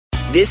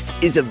This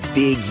is a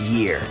big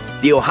year.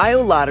 The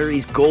Ohio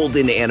Lottery's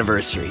golden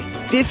anniversary.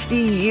 50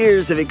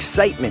 years of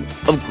excitement,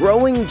 of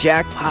growing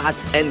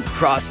jackpots and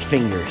crossed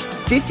fingers.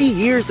 50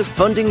 years of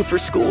funding for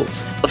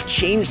schools, of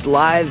changed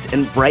lives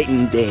and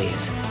brightened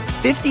days.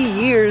 50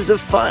 years of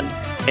fun,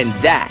 and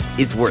that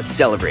is worth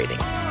celebrating.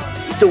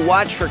 So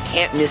watch for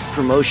can't-miss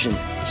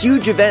promotions,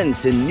 huge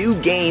events, and new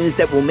games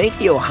that will make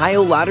the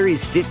Ohio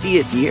Lottery's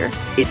 50th year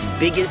its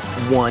biggest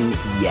one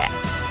yet.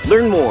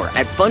 Learn more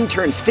at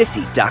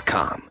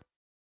funturns50.com.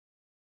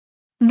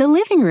 The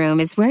living room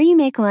is where you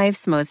make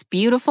life's most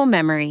beautiful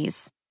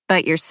memories.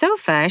 But your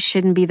sofa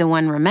shouldn't be the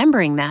one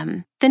remembering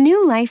them. The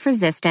new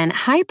life-resistant,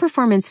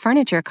 high-performance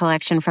furniture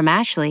collection from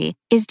Ashley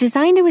is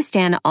designed to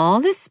withstand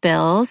all the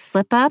spills,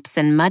 slip-ups,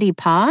 and muddy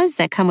paws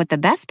that come with the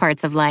best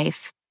parts of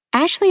life.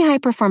 Ashley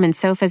high-performance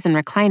sofas and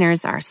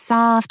recliners are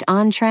soft,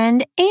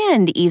 on-trend,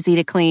 and easy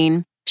to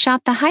clean.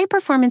 Shop the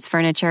high-performance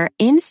furniture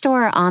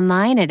in-store or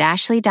online at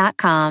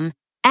ashley.com.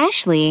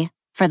 Ashley,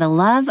 for the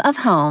love of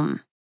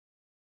home.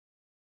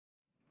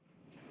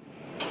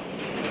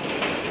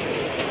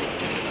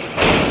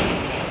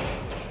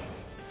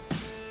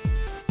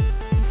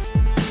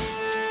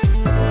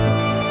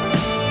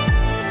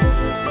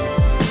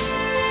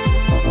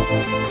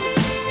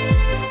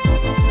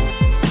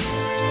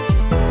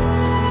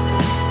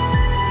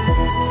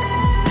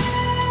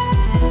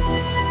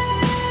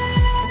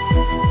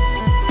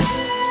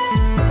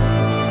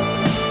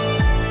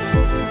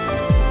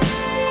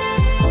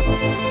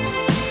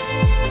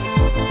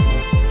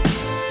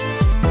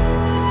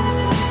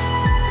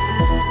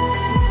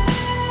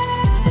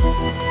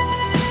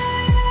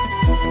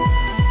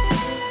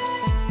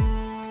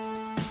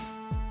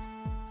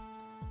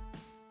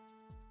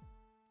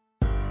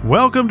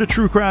 Welcome to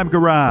True Crime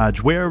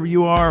Garage. Wherever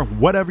you are,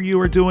 whatever you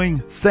are doing,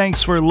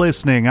 thanks for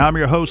listening. I'm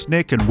your host,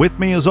 Nick, and with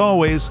me, as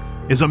always,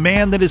 is a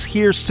man that is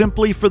here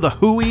simply for the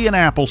hooey and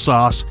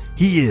applesauce.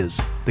 He is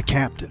the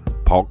Captain.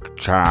 Pork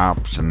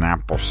chops and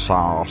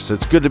applesauce.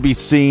 It's good to be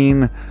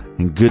seen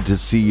and good to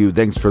see you.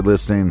 Thanks for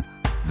listening.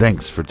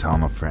 Thanks for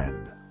telling a friend.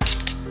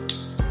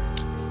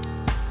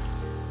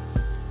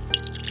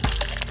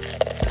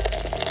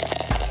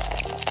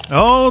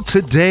 Oh,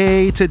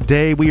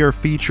 today we are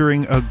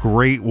featuring a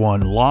great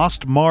one,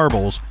 Lost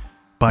Marbles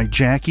by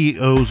Jackie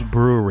O's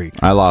Brewery.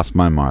 I lost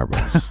my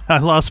marbles. I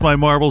lost my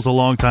marbles a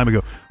long time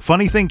ago.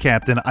 Funny thing,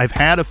 Captain, I've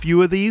had a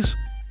few of these,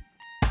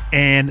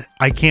 and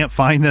I can't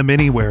find them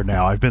anywhere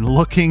now. I've been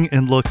looking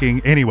and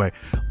looking. Anyway,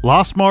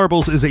 Lost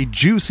Marbles is a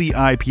juicy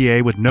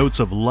IPA with notes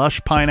of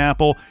lush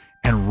pineapple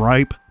and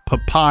ripe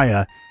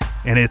papaya,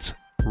 and it's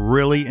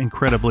really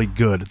incredibly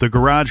good. The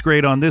garage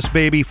grade on this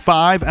baby,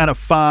 5 out of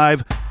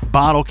 5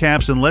 bottle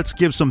caps, and let's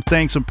give some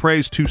thanks and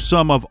praise to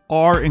some of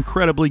our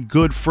incredibly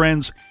good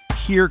friends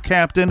here,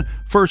 Captain.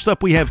 First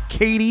up, we have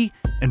Katie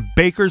in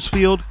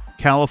Bakersfield,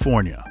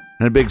 California.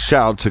 And a big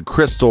shout out to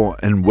Crystal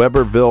in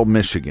Weberville,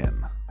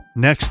 Michigan.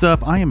 Next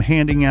up, I am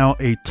handing out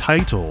a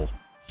title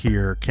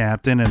here,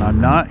 Captain, and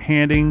I'm not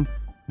handing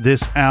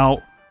this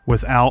out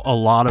without a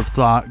lot of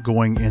thought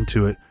going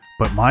into it.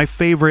 But my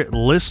favorite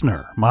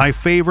listener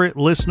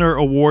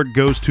award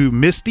goes to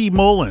Misty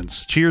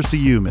Mullins. Cheers to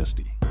you,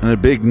 Misty. And a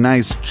big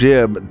nice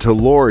jib to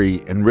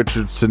Lori in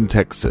Richardson,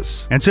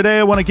 Texas. And today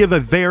I want to give a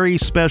very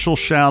special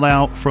shout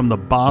out from the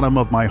bottom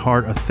of my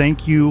heart. A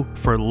thank you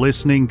for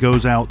listening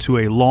goes out to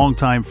a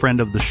longtime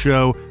friend of the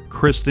show,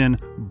 Kristen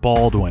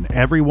Baldwin.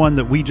 Everyone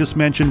that we just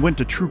mentioned went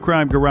to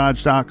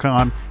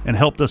truecrimegarage.com and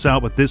helped us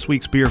out with this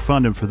week's beer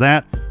fund. And for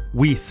that,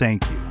 we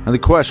thank you. And the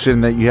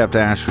question that you have to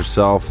ask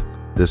yourself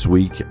this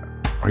week,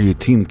 are you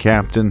Team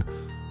Captain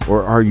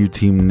or are you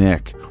Team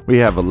Nick? We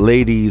have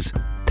ladies,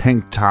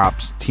 tank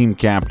tops, Team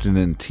Captain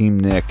and Team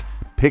Nick.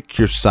 Pick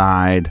your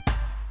side.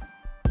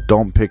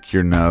 Don't pick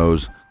your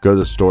nose. Go to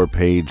the store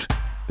page.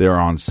 They're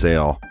on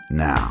sale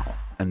now.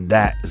 And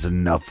that is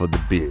enough of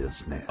the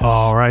business.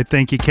 All right.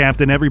 Thank you,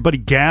 Captain. Everybody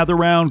gather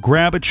around,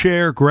 grab a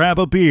chair, grab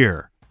a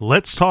beer.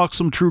 Let's talk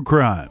some true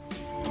crime.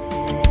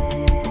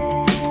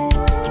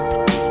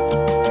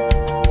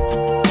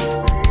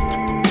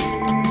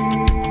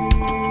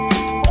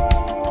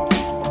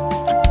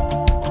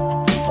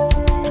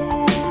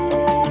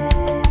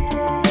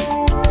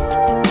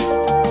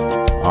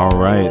 All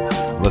right,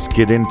 let's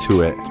get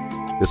into it.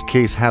 This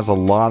case has a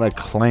lot of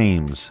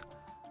claims.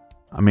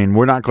 I mean,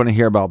 we're not going to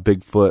hear about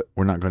Bigfoot.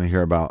 We're not going to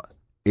hear about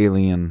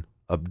alien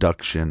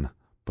abduction,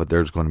 but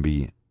there's going to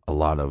be a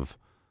lot of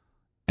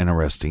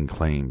interesting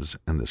claims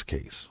in this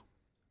case.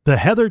 The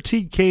Heather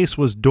Teague case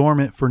was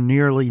dormant for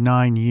nearly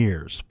 9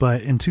 years,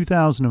 but in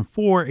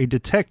 2004, a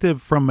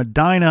detective from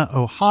Medina,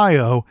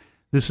 Ohio,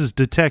 this is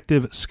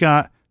Detective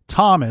Scott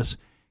Thomas,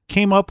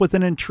 came up with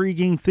an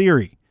intriguing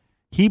theory.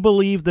 He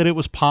believed that it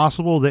was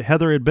possible that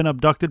Heather had been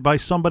abducted by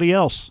somebody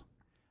else.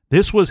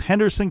 This was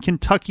Henderson,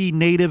 Kentucky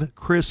native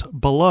Chris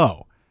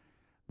Below.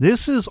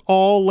 This is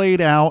all laid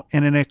out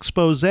in an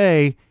expose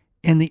in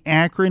the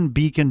Akron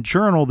Beacon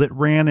Journal that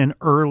ran in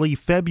early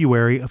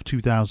February of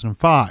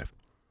 2005.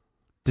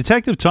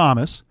 Detective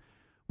Thomas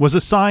was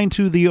assigned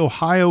to the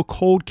Ohio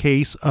cold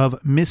case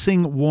of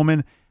missing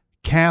woman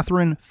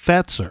Catherine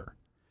Fetzer.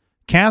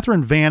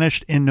 Catherine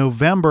vanished in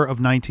November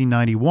of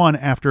 1991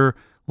 after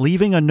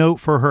leaving a note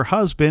for her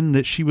husband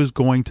that she was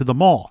going to the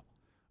mall.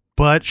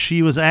 But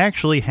she was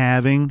actually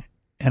having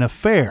an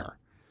affair.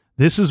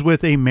 This is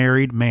with a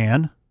married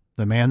man,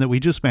 the man that we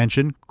just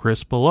mentioned,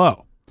 Chris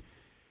Below.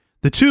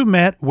 The two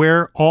met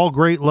where all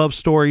great love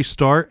stories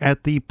start,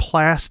 at the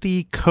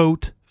Plasti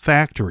Coat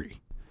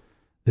Factory.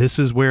 This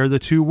is where the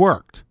two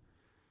worked.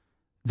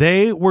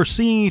 They were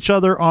seeing each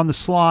other on the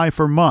sly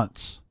for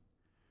months.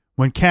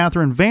 When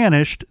Catherine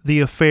vanished,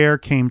 the affair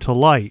came to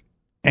light,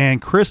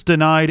 and Chris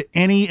denied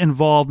any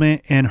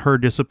involvement in her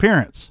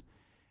disappearance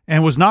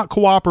and was not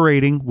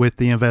cooperating with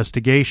the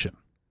investigation.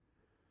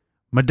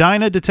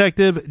 Medina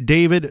detective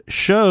David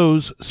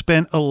Shows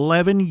spent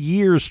 11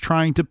 years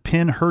trying to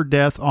pin her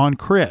death on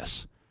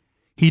Chris.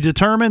 He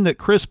determined that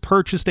Chris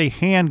purchased a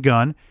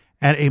handgun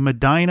at a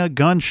Medina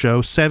gun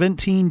show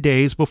 17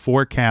 days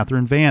before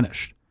Catherine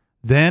vanished.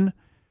 Then,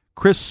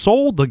 Chris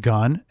sold the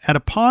gun at a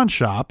pawn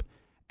shop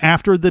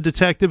after the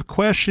detective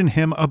questioned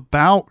him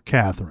about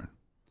Catherine.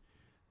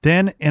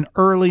 Then, in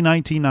early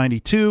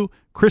 1992,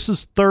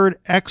 Chris's third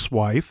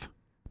ex-wife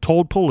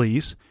told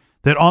police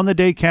that on the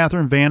day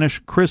Catherine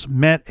vanished, Chris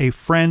met a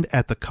friend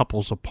at the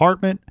couple's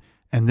apartment,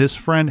 and this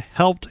friend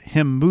helped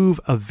him move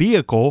a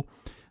vehicle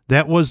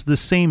that was the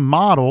same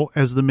model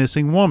as the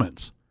missing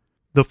woman's.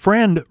 The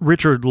friend,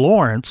 Richard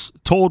Lawrence,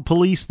 told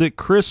police that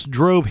Chris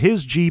drove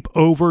his Jeep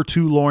over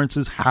to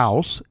Lawrence's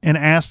house and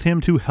asked him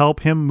to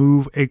help him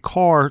move a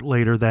car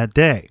later that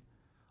day.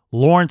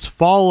 Lawrence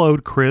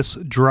followed Chris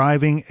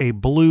driving a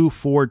blue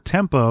Ford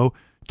Tempo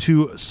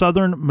to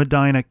southern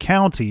Medina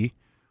County,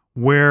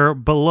 where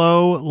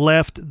Below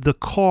left the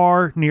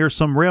car near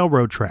some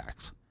railroad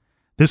tracks.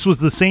 This was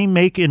the same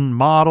make and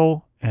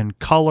model and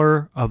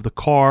color of the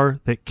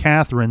car that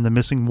Catherine, the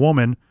missing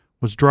woman,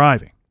 was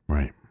driving.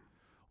 Right.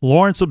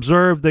 Lawrence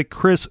observed that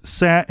Chris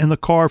sat in the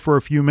car for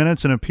a few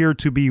minutes and appeared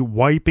to be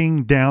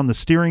wiping down the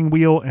steering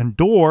wheel and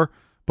door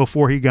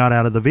before he got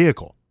out of the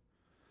vehicle.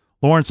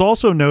 Lawrence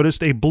also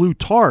noticed a blue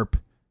tarp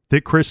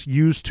that Chris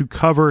used to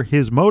cover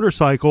his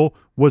motorcycle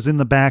was in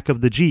the back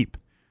of the Jeep.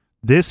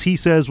 This, he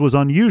says, was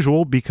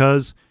unusual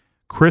because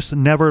Chris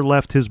never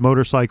left his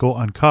motorcycle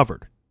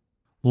uncovered.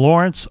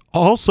 Lawrence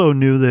also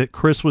knew that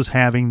Chris was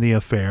having the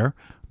affair,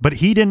 but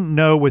he didn't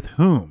know with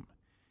whom.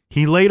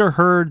 He later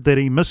heard that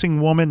a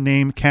missing woman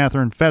named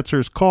Catherine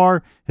Fetzer's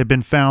car had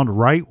been found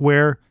right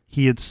where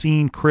he had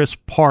seen Chris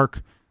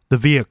park the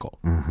vehicle.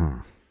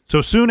 Mm-hmm.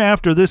 So soon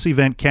after this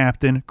event,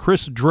 Captain,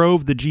 Chris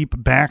drove the Jeep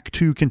back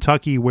to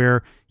Kentucky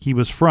where he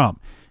was from.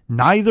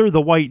 Neither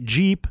the white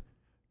Jeep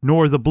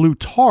nor the blue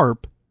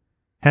tarp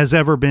has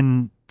ever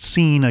been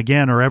seen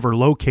again or ever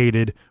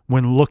located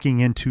when looking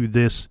into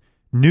this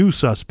new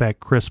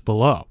suspect, Chris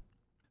Below.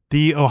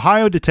 The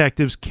Ohio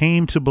detectives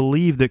came to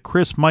believe that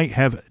Chris might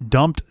have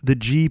dumped the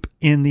Jeep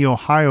in the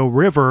Ohio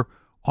River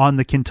on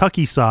the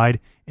Kentucky side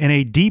in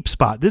a deep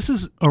spot. This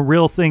is a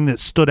real thing that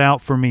stood out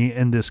for me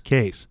in this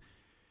case.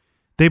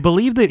 They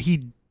believe that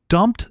he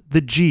dumped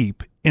the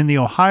Jeep in the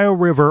Ohio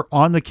River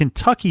on the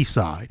Kentucky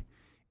side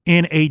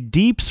in a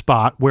deep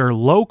spot where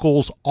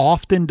locals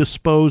often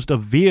disposed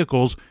of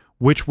vehicles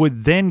which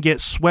would then get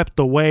swept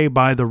away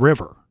by the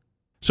river.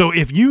 So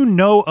if you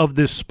know of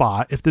this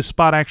spot, if this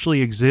spot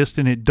actually exists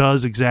and it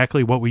does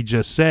exactly what we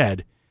just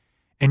said,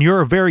 and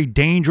you're a very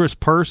dangerous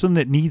person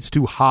that needs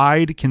to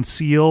hide,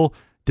 conceal,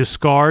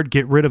 discard,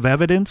 get rid of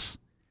evidence,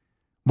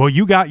 well,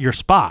 you got your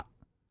spot.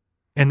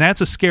 And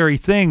that's a scary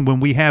thing when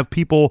we have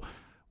people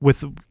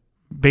with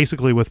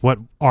basically with what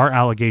our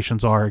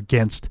allegations are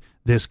against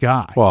this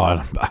guy.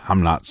 Well,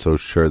 I'm not so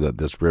sure that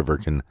this river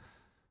can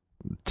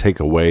take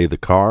away the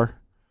car.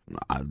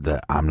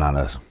 I'm not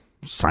a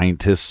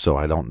scientist, so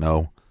I don't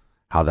know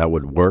how that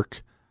would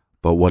work.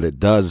 But what it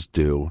does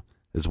do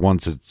is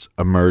once it's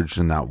emerged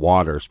in that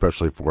water,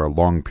 especially for a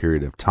long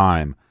period of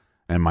time,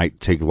 and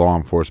might take law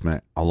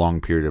enforcement a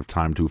long period of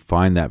time to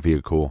find that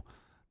vehicle,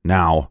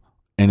 now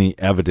any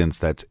evidence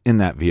that's in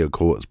that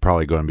vehicle is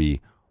probably going to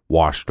be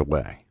washed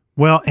away.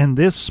 Well, and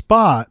this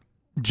spot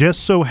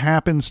just so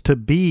happens to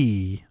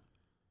be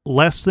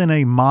less than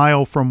a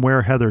mile from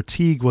where Heather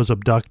Teague was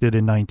abducted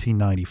in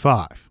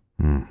 1995.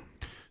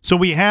 So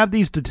we have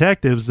these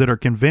detectives that are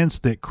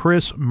convinced that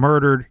Chris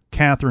murdered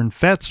Catherine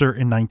Fetzer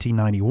in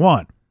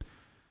 1991.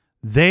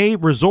 They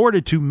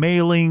resorted to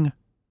mailing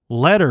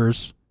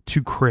letters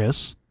to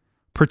Chris,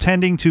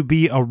 pretending to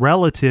be a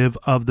relative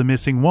of the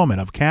missing woman,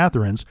 of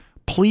Catherine's,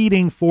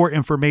 pleading for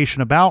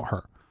information about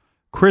her.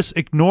 Chris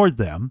ignored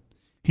them.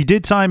 He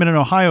did time in an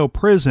Ohio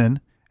prison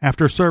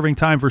after serving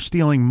time for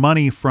stealing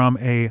money from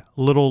a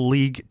little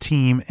league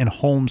team in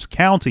Holmes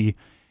County,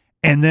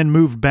 and then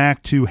moved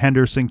back to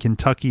Henderson,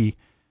 Kentucky,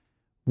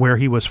 where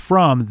he was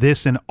from,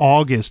 this in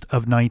August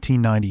of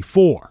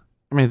 1994.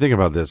 I mean, think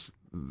about this.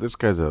 This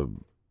guy's a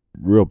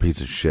real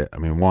piece of shit. I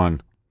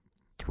mean,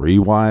 3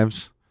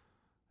 wives.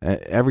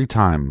 Every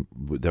time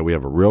that we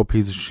have a real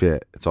piece of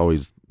shit, it's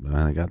always,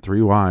 they got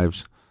 3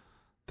 wives.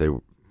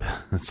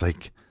 It's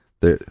like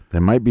they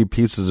might be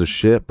pieces of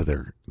shit, but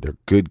they're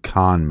good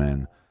con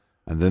men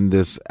And then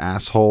this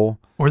asshole.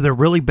 Or they're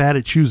really bad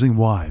at choosing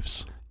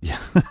wives. Yeah.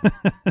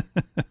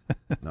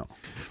 No.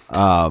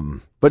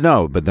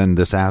 But then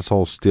this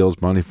asshole steals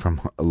money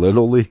from a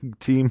little league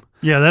team.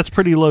 Yeah, that's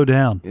pretty low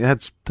down.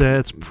 That's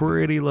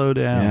pretty low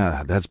down.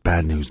 Yeah, that's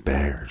bad news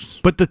bears.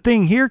 But the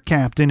thing here,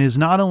 Captain, is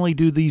not only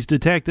do these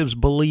detectives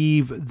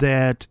believe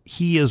that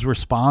he is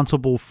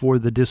responsible for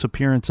the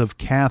disappearance of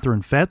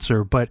Catherine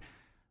Fetzer, but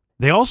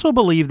they also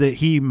believe that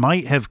he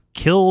might have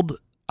killed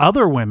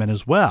other women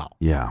as well.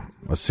 Yeah,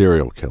 a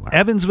serial killer.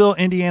 Evansville,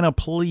 Indiana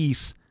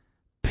police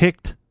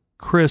picked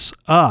Chris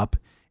up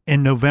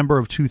in November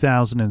of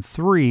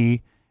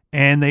 2003,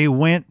 and they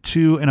went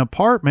to an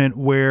apartment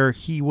where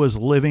he was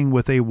living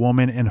with a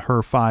woman and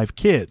her 5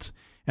 kids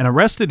and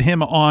arrested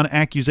him on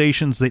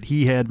accusations that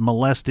he had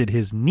molested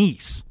his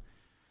niece.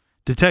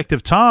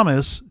 Detective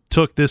Thomas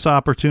took this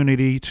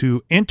opportunity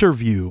to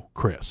interview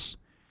Chris.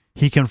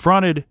 He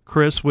confronted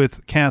Chris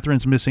with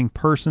Catherine's missing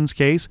persons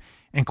case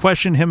and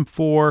questioned him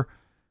for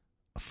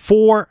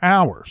 4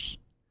 hours.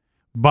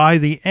 By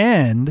the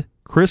end,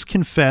 Chris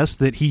confessed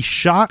that he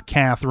shot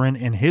Catherine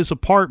in his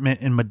apartment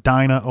in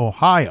Medina,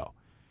 Ohio.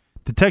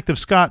 Detective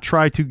Scott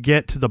tried to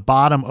get to the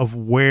bottom of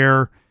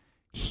where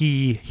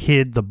he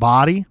hid the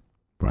body.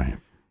 Right.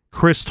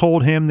 Chris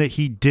told him that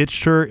he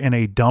ditched her in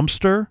a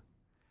dumpster,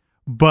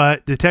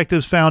 but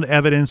detectives found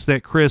evidence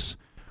that Chris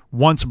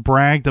once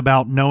bragged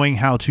about knowing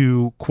how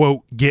to,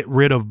 quote, get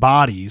rid of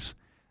bodies,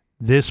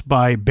 this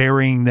by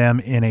burying them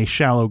in a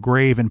shallow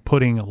grave and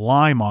putting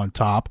lime on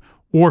top,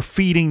 or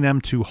feeding them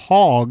to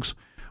hogs,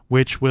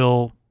 which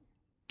will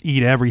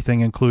eat everything,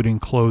 including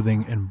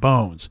clothing and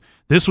bones.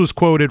 This was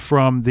quoted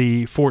from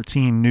the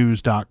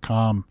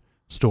 14news.com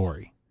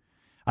story.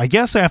 I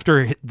guess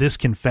after this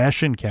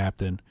confession,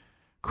 Captain,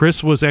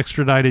 Chris was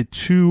extradited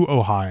to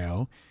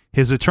Ohio.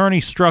 His attorney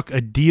struck a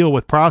deal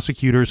with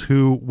prosecutors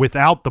who,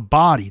 without the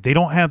body, they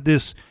don't have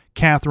this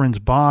Catherine's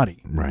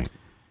body. Right.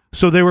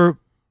 So they were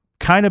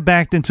kind of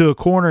backed into a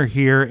corner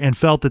here and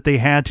felt that they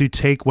had to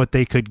take what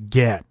they could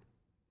get.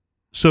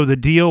 So the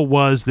deal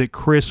was that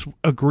Chris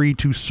agreed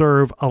to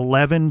serve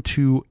 11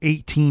 to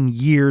 18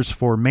 years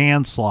for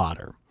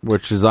manslaughter.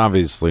 Which is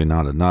obviously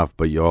not enough,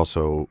 but you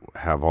also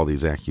have all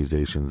these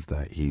accusations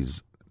that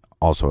he's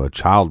also a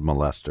child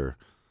molester.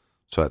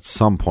 So at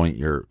some point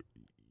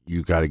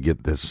you got to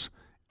get this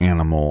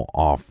animal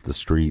off the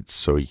streets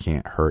so he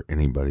can't hurt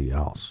anybody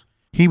else.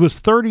 He was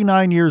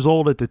 39 years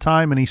old at the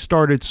time, and he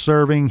started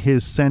serving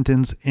his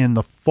sentence in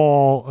the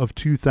fall of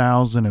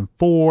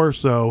 2004.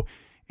 So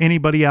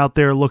anybody out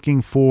there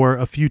looking for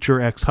a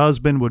future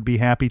ex-husband would be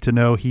happy to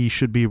know he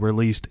should be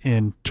released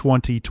in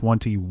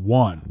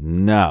 2021.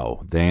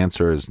 No. The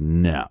answer is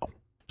no.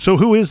 So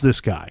who is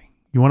this guy?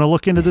 You want to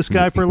look into this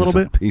guy for a little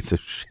bit? Piece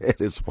of shit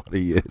is what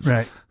he is.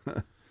 Right.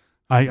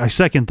 I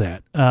second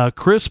that.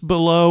 Chris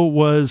Below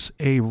was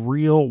a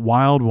real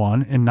wild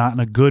one, and not in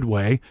a good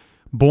way.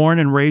 Born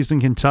and raised in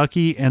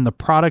Kentucky and the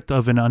product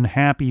of an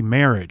unhappy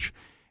marriage.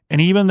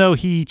 And even though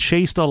he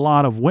chased a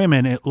lot of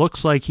women, it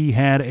looks like he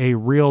had a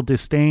real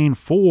disdain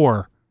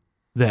for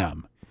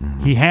them.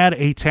 Mm-hmm. He had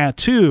a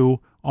tattoo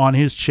on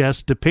his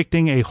chest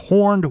depicting a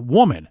horned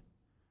woman,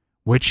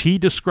 which he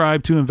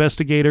described to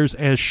investigators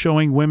as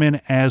showing women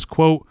as,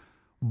 quote,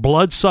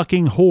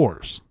 blood-sucking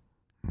whores,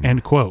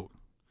 end quote.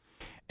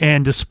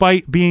 And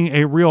despite being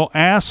a real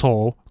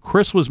asshole,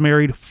 Chris was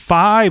married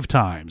 5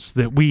 times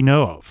that we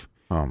know of.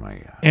 Oh, my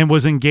God. And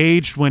was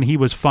engaged when he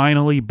was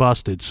finally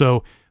busted.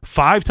 So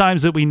 5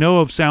 times that we know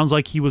of sounds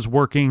like he was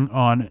working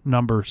on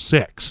number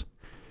 6.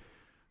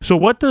 So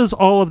what does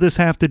all of this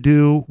have to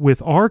do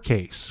with our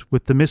case,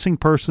 with the missing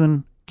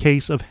person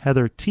case of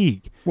Heather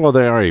Teague? Well,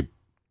 they already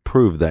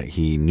proved that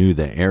he knew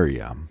the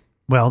area.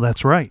 Well,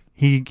 that's right.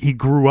 He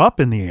grew up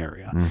in the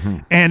area. Mm-hmm.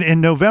 And in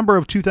November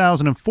of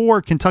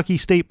 2004, Kentucky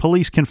State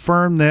Police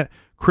confirmed that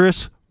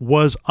Chris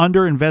was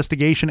under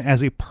investigation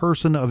as a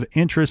person of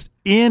interest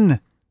in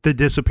the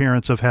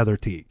disappearance of Heather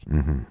Teague.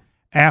 Mm-hmm.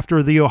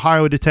 After the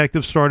Ohio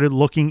detectives started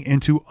looking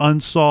into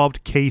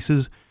unsolved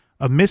cases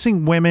of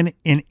missing women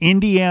in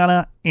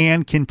Indiana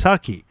and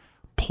Kentucky,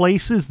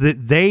 places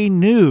that they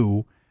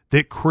knew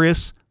that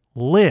Chris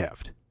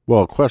lived.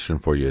 Well, a question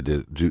for you.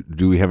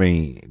 Do we have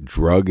any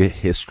drug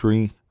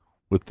history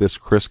with this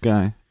Chris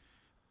guy?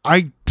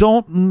 I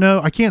don't know.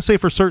 I can't say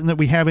for certain that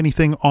we have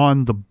anything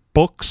on the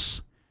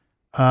books.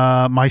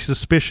 My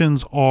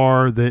suspicions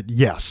are that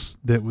yes,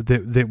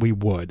 that we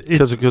would,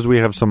 because we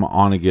have some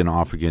on again,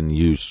 off again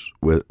use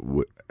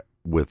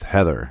with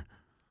Heather.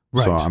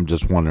 Right. So I'm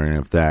just wondering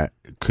if that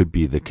could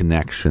be the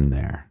connection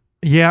there.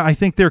 Yeah, I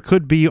think there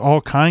could be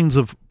all kinds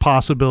of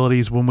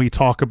possibilities when we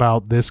talk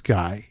about this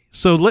guy.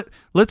 So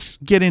let's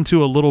get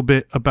into a little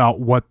bit about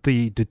what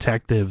the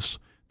detectives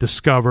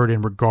discovered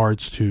in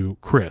regards to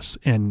Chris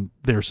and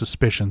their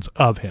suspicions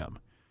of him.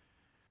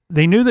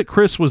 They knew that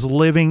Chris was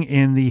living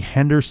in the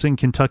Henderson,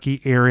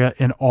 Kentucky area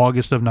in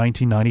August of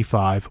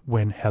 1995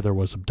 when Heather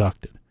was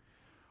abducted.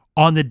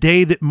 On the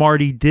day that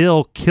Marty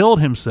Dill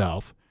killed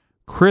himself,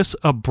 Chris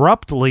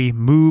abruptly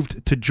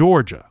moved to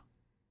Georgia.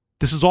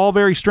 This is all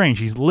very strange.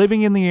 He's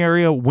living in the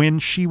area when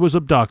she was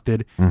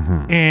abducted.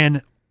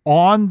 And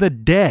on the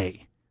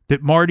day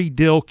that Marty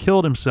Dill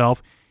killed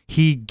himself,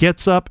 he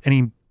gets up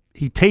and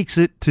he takes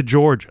it to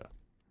Georgia.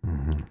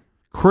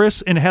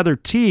 Chris and Heather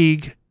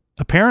Teague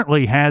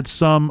apparently had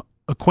some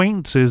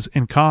acquaintances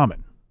in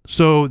common.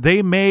 So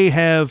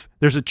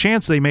there's a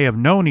chance they may have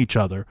known each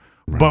other.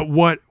 Right. But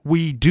what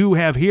we do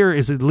have here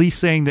is at least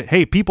saying that,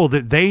 hey, people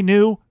that they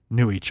knew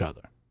each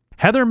other.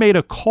 Heather made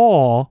a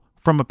call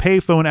from a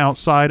payphone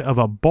outside of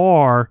a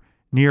bar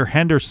near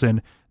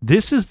Henderson.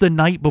 This is the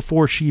night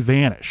before she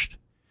vanished.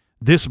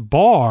 This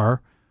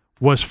bar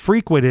was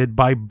frequented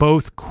by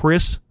both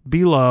Chris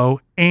Below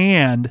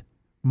and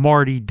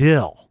Marty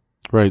Dill.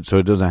 Right, so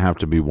it doesn't have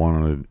to be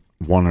one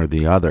or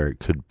the other. It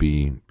could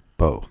be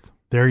both.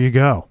 There you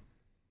go.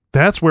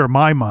 That's where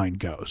my mind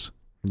goes.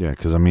 Yeah,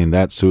 because, I mean,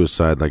 that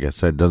suicide, like I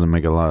said, doesn't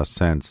make a lot of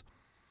sense.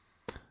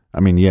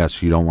 I mean,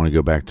 yes, you don't want to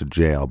go back to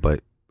jail,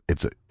 but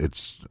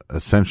it's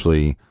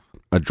essentially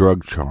a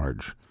drug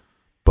charge.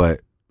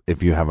 But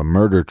if you have a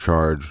murder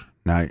charge,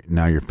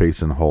 now you're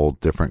facing a whole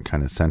different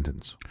kind of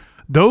sentence.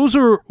 Those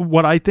are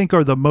what I think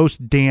are the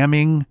most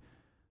damning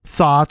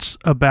thoughts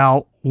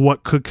about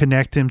what could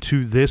connect him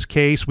to this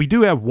case. We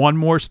do have one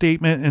more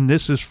statement, and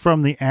this is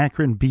from the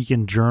Akron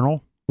Beacon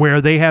Journal,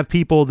 where they have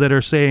people that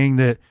are saying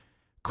that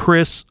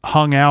Chris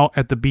hung out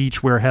at the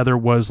beach where Heather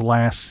was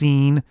last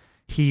seen.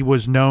 He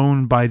was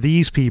known by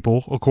these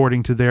people,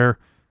 according to their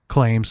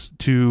claims,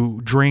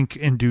 to drink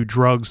and do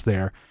drugs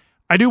there.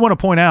 I do want to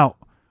point out,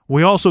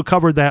 we also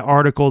covered that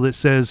article that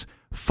says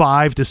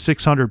 500 to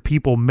 600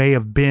 people may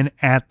have been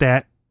at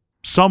that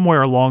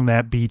somewhere along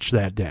that beach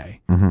that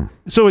day.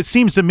 So it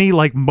seems to me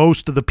like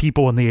most of the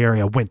people in the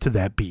area went to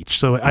that beach.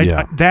 So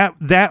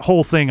that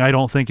whole thing I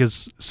don't think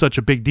is such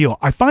a big deal.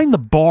 I find the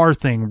bar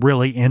thing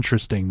really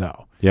interesting,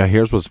 though. Yeah,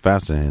 here's what's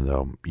fascinating,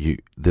 though.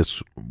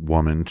 This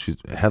woman,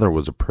 Heather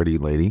was a pretty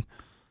lady.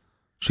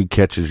 She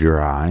catches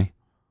your eye.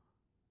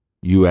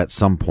 You, at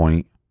some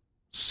point,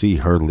 see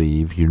her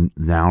leave. You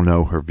now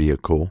know her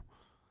vehicle.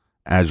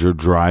 As you're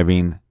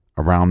driving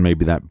around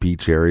maybe that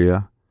beach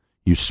area,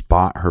 you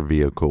spot her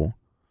vehicle.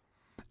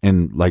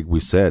 And like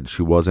we said,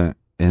 she wasn't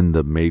in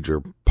the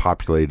major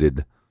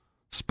populated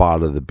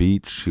spot of the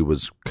beach. She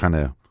was kind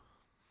of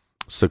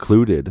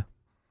secluded.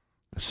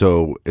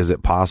 So is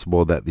it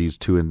possible that these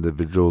two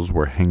individuals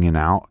were hanging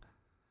out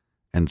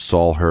and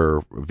saw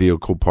her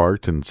vehicle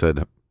parked and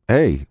said,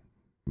 hey,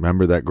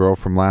 remember that girl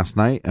from last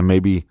night? And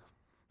maybe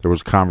there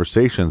was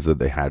conversations that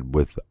they had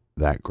with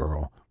that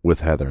girl,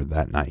 with Heather,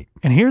 that night.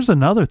 And here's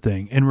another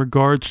thing in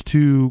regards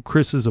to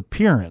Chris's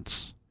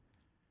appearance,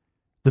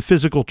 the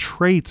physical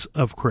traits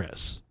of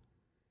Chris.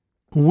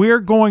 We're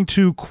going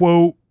to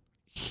quote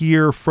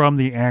here from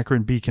the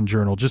Akron Beacon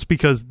Journal just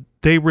because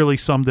they really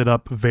summed it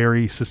up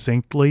very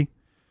succinctly.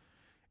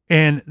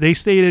 And they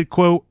stated,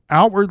 quote,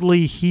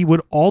 outwardly, he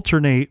would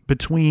alternate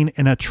between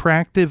an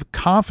attractive,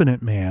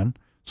 confident man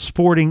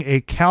sporting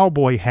a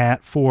cowboy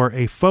hat for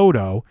a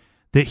photo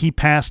that he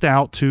passed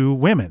out to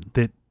women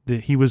that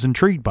he was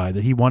intrigued by,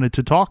 that he wanted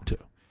to talk to.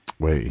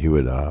 Wait, he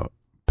would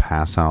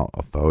pass out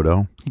a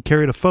photo? He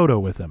carried a photo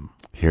with him.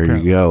 Here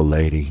apparently. You go,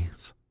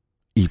 ladies.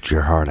 Eat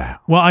your heart out.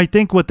 Well, I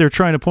think what they're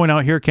trying to point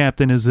out here,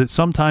 Captain, is that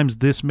sometimes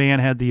this man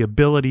had the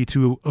ability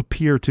to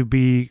appear to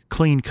be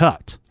clean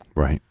cut.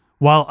 Right.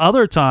 While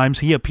other times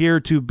he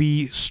appeared to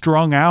be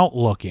strung out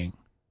looking,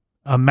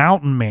 a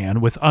mountain man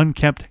with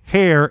unkempt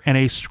hair and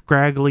a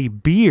scraggly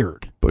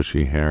beard.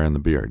 Bushy hair and the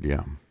beard,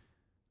 yeah.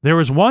 There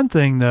was one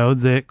thing, though,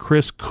 that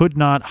Chris could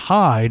not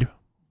hide,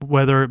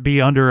 whether it be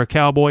under a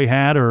cowboy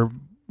hat or,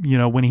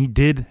 when he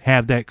did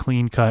have that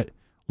clean-cut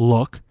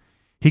look.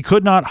 He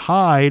could not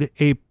hide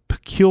a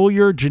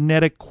peculiar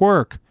genetic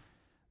quirk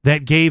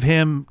that gave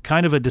him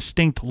kind of a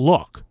distinct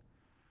look.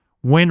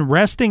 When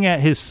resting at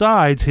his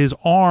sides, his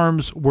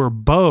arms were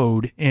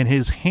bowed and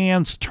his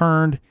hands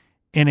turned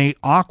in a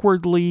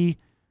awkwardly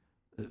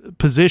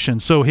position,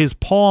 so his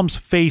palms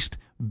faced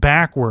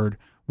backward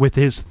with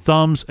his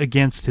thumbs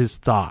against his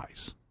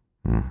thighs.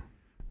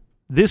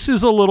 This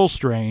is a little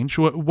strange.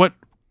 What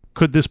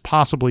could this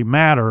possibly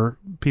matter?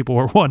 People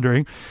are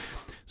wondering.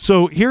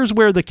 So here's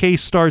where the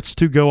case starts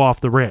to go off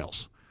the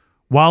rails.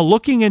 While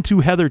looking into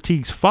Heather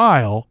Teague's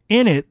file,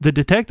 in it, the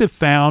detective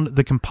found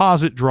the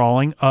composite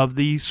drawing of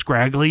the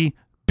scraggly,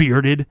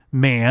 bearded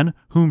man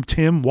whom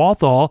Tim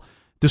Walthall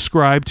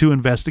described to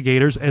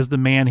investigators as the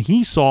man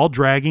he saw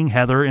dragging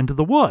Heather into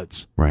the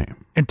woods. Right.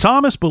 And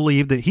Thomas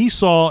believed that he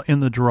saw in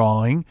the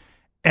drawing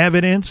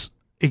evidence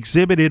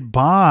exhibited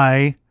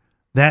by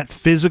that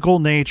physical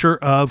nature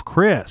of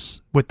Chris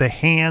with the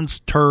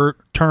hands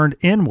turned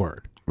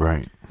inward.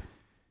 Right.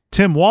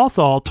 Tim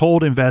Walthall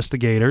told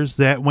investigators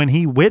that when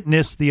he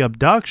witnessed the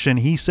abduction,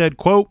 he said,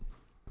 quote,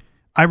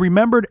 I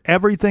remembered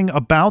everything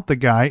about the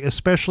guy,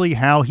 especially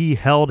how he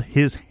held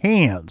his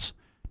hands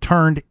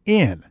turned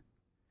in.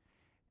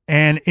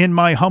 And in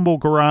my humble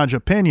garage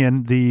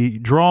opinion, the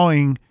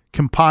drawing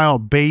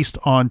compiled based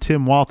on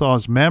Tim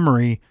Walthall's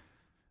memory,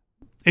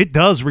 it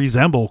does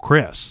resemble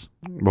Chris.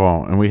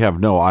 Well, and we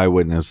have no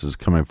eyewitnesses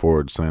coming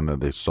forward saying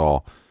that they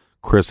saw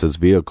Chris's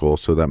vehicle,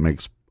 so that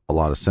makes a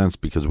lot of sense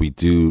because we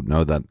do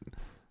know that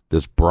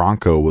this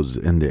Bronco was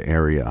in the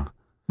area.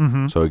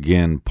 Mm-hmm. So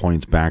again,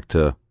 points back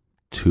to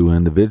two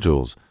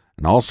individuals.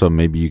 And also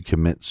maybe you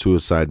commit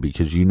suicide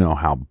because you know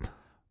how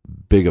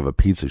big of a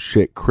piece of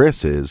shit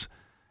Chris is.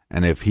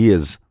 And if he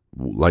is,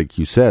 like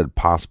you said,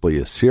 possibly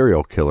a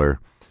serial killer,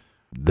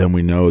 then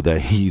we know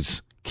that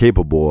he's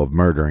capable of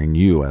murdering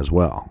you as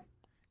well.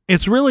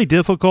 It's really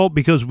difficult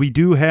because we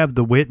do have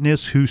the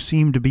witness who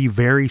seemed to be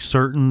very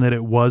certain that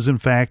it was, in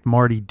fact,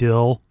 Marty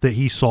Dill that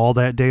he saw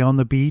that day on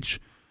the beach.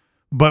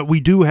 But we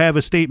do have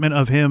a statement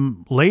of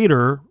him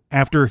later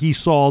after he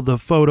saw the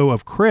photo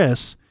of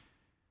Chris.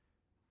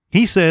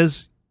 He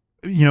says,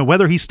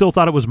 whether he still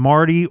thought it was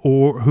Marty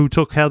or who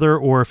took Heather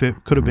or if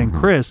it could have been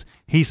Chris,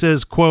 he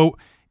says, quote,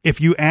 "If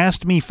you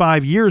asked me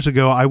 5 years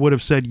ago, I would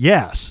have said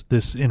yes,"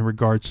 this in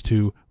regards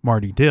to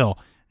Marty Dill.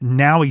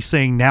 Now he's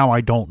saying, now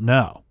I don't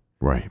know.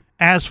 Right.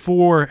 As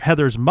for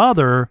Heather's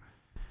mother,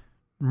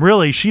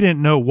 really, she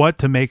didn't know what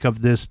to make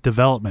of this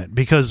development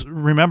because,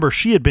 remember,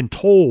 she had been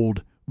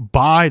told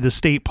by the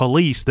state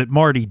police that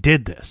Marty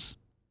did this.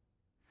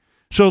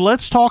 So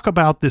let's talk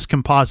about this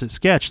composite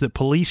sketch that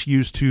police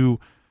used to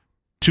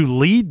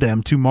lead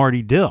them to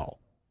Marty Dill.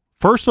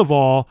 First of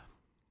all,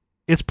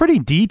 it's pretty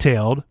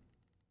detailed.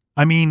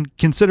 I mean,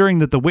 considering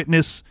that the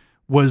witness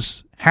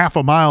was half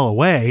a mile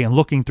away and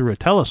looking through a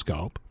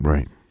telescope.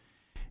 Right.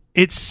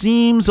 It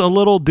seems a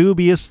little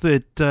dubious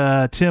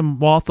that Tim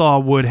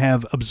Walthall would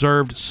have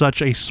observed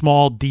such a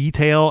small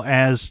detail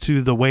as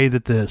to the way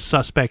that the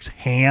suspect's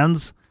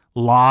hands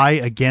lie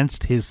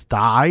against his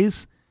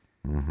thighs.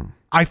 Mm-hmm.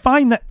 I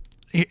find that,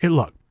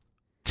 look,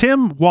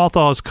 Tim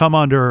Walthall has come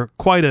under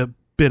quite a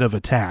bit of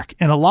attack,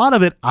 and a lot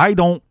of it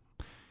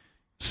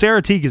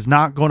Sarah Teague is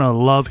not going to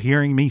love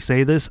hearing me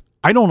say this.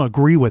 I don't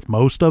agree with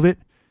most of it.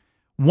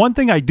 One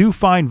thing I do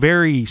find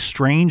very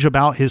strange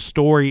about his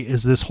story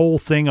is this whole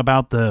thing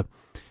about the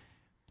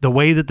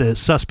way that the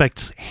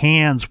suspect's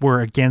hands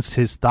were against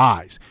his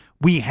thighs.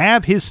 We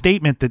have his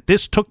statement that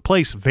this took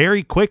place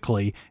very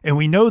quickly, and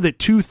we know that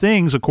two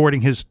things,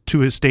 according to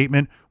his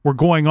statement, were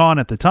going on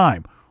at the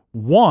time.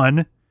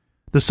 One,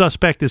 the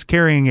suspect is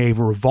carrying a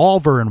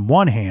revolver in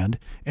one hand,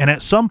 and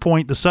at some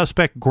point the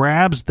suspect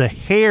grabs the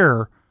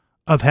hair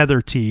of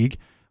Heather Teague,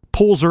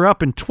 pulls her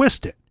up, and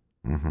twists it.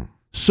 Mm-hmm.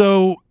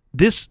 So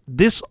this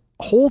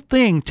whole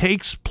thing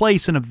takes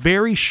place in a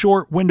very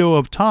short window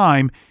of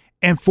time,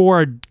 and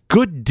for a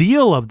good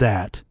deal of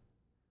that,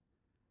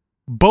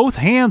 both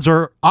hands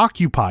are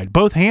occupied.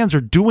 Both hands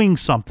are doing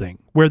something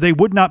where they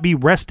would not be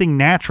resting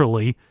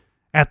naturally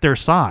at their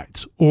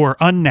sides or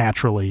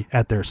unnaturally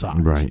at their sides.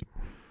 Right.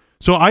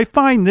 So I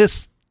find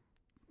this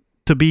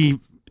to be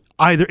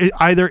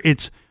either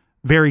it's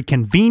very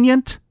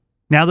convenient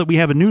now that we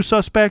have a new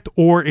suspect,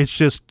 or it's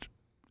just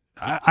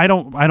I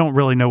don't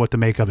really know what to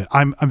make of it.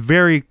 I'm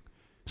very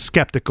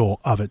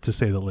skeptical of it, to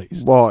say the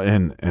least. Well,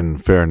 in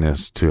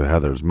fairness to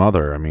Heather's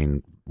mother, I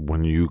mean,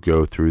 when you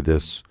go through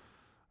this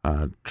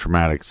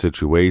traumatic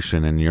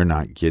situation and you're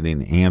not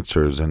getting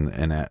answers,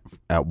 and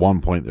at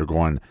one point they're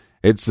going,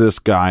 "It's this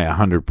guy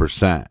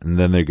 100%," and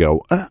then they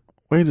go,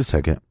 "Wait a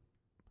second,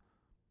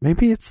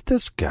 maybe it's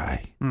this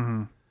guy."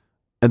 Mm-hmm.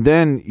 And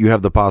then you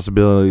have the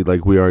possibility,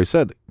 like we already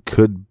said,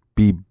 could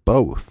be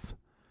both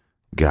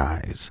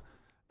guys.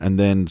 And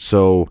then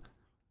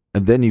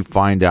you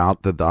find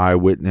out that the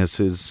eyewitness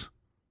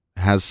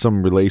has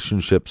some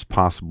relationships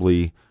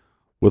possibly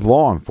with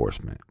law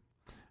enforcement.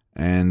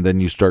 And then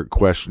you start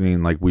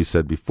questioning, like we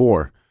said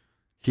before,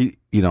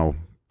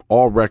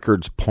 all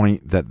records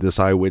point that this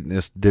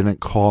eyewitness didn't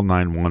call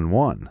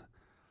 911,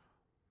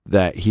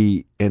 that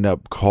he ended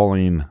up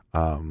calling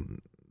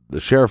the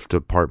sheriff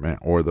department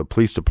or the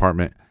police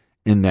department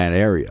in that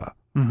area,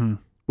 mm-hmm.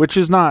 which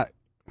is not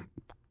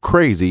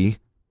crazy.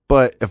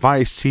 But if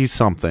I see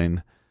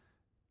something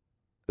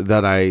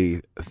that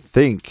I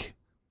think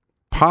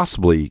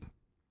possibly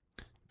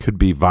could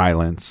be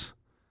violence,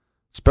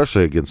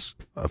 especially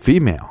against a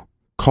female,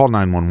 call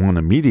 911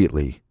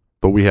 immediately,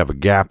 but we have a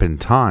gap in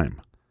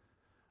time.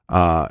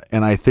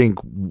 And I think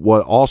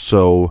what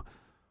also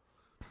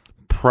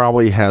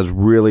probably has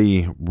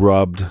really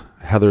rubbed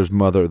Heather's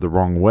mother the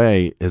wrong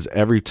way is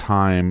every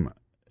time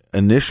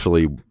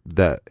initially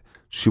that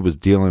she was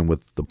dealing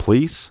with the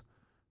police,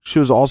 she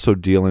was also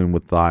dealing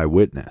with the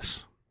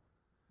eyewitness.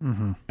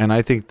 Mm-hmm. And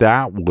I think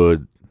that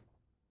would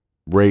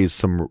raise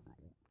some,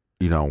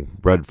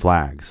 red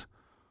flags.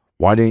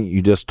 Why didn't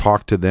you just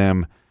talk to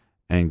them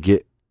and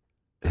get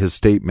his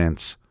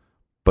statements?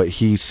 But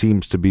he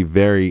seems to be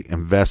very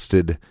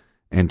invested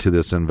into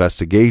this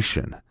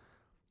investigation.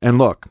 And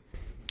look,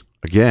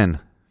 again,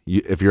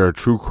 if you're a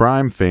true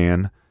crime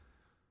fan,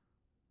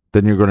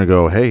 then you're going to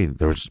go, hey,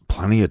 there's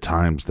plenty of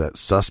times that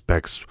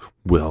suspects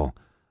will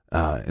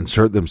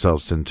insert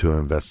themselves into an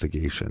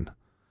investigation.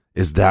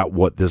 Is that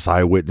what this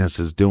eyewitness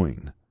is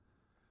doing?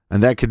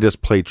 And that could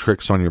just play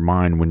tricks on your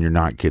mind when you're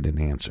not getting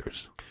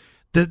answers.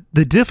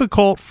 The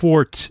difficult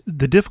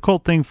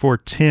thing for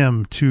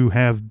Tim to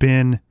have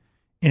been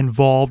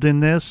involved in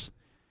this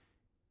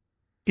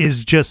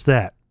is just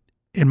that.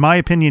 in my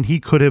opinion, he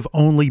could have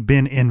only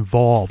been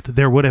involved.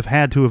 There would have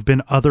had to have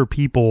been other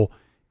people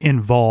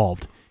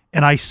involved.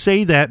 And I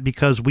say that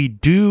because we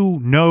do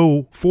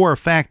know for a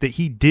fact that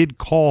he did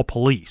call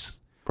police.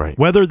 Right.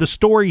 Whether the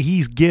story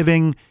he's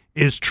giving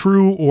is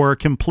true or a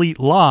complete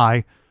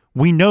lie,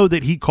 we know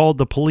that he called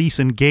the police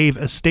and gave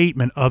a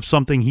statement of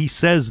something he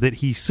says that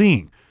he's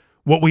seeing.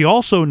 What we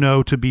also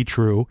know to be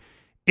true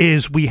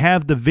is we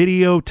have the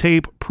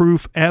videotape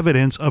proof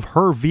evidence of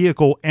her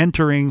vehicle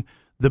entering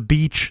the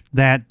beach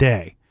that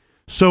day.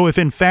 So if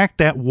in fact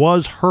that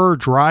was her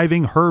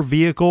driving her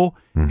vehicle,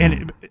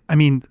 and I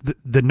mean,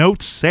 the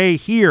notes say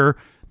here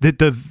that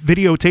the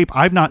videotape,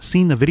 I've not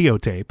seen the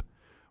videotape,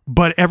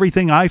 but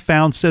everything I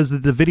found says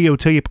that the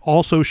videotape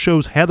also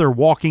shows Heather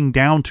walking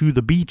down to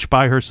the beach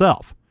by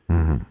herself.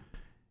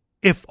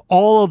 If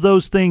all of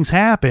those things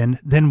happen,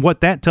 then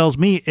what that tells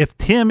me, if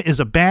Tim is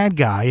a bad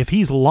guy, if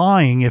he's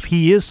lying, if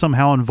he is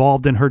somehow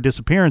involved in her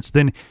disappearance,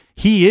 then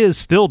he is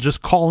still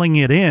just calling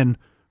it in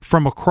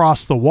from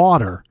across the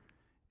water,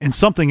 and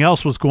something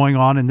else was going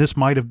on, and this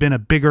might have been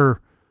a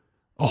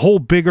whole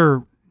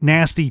bigger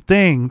nasty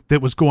thing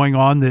that was going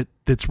on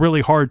that's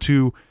really hard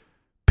to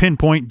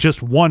pinpoint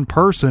just one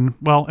person.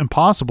 Well,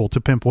 impossible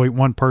to pinpoint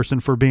one person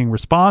for being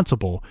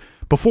responsible.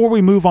 Before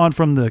we move on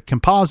from the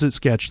composite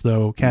sketch,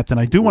 though, Captain,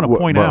 I do want to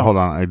point out. Hold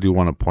on. I do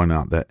want to point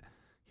out that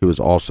he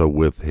was also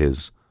with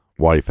his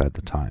wife at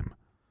the time.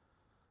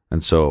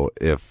 And so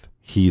if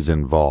he's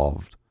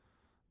involved,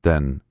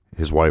 then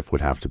his wife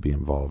would have to be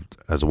involved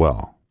as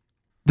well.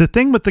 The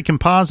thing with the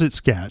composite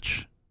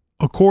sketch,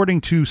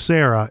 according to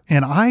Sarah,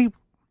 and I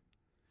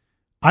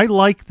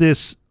like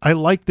this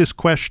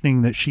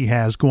questioning that she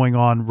has going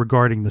on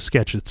regarding the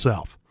sketch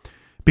itself,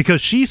 because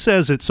she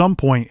says at some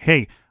point,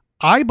 hey,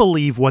 I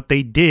believe what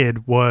they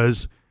did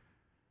was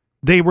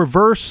they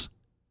reverse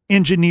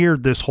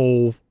engineered this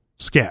whole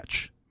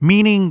sketch,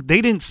 meaning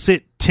they didn't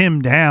sit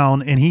Tim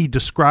down and he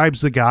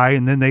describes the guy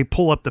and then they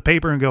pull up the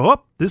paper and go,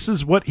 oh, this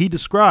is what he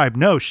described.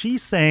 No,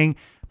 she's saying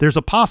there's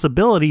a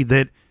possibility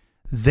that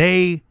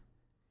they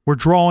were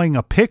drawing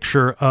a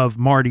picture of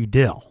Marty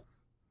Dill.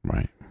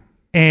 Right.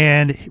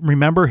 And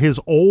remember, his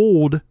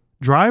old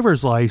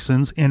driver's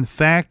license, in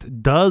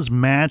fact, does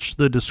match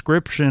the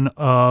description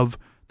of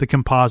the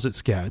composite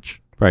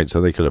sketch. Right, so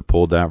they could have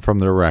pulled that from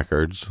their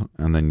records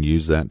and then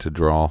used that to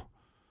draw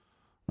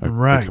a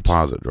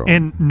composite drawing.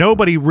 And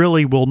nobody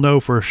really will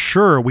know for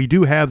sure. We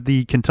do have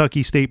the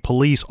Kentucky State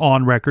Police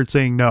on record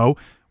saying, no,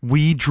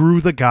 we drew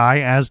the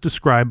guy as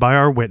described by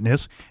our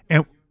witness.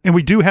 And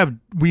we do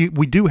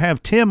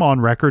have Tim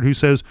on record who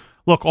says,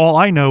 look, all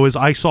I know is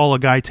I saw a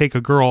guy take a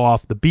girl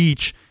off the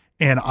beach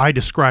and I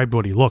described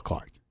what he looked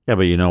like. Yeah,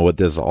 but you know what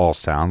this all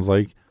sounds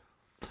like?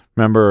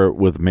 Remember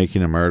with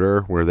Making a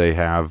Murder where they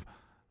have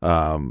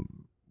a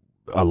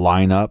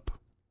lineup,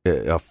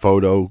 a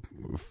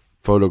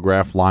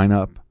photograph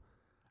lineup,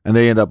 and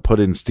they end up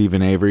putting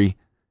Stephen Avery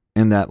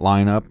in that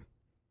lineup?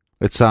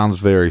 It sounds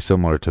very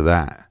similar to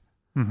that,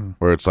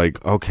 where it's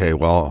like, okay,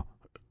 well,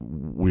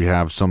 we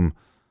have some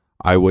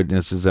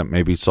eyewitnesses that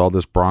maybe saw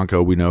this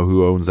Bronco. We know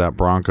who owns that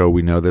Bronco.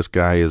 We know this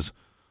guy is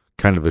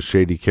kind of a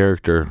shady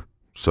character,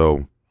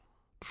 so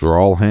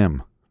draw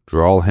him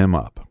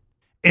up.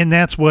 And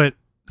that's what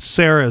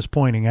Sarah is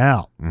pointing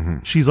out.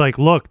 She's like,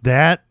 look,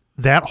 that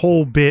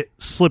whole bit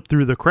slipped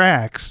through the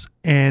cracks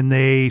and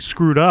they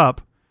screwed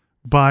up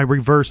by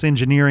reverse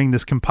engineering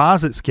this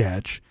composite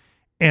sketch.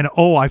 And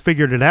I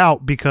figured it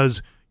out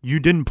because you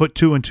didn't put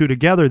two and two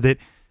together that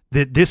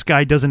this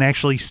guy doesn't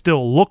actually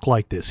still look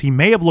like this. He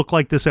may have looked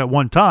like this at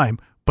one time,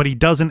 but he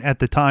doesn't at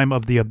the time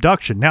of the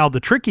abduction. Now, the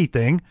tricky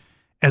thing,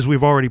 as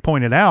we've already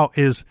pointed out,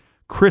 is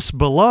Chris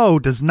Below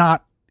does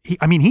not,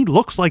 he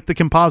looks like the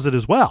composite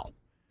as well.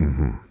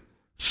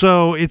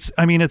 So it's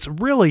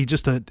really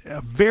just a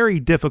very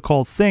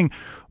difficult thing.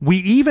 We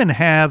even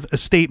have a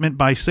statement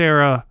by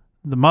Sarah,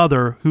 the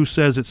mother, who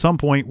says at some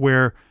point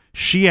where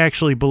she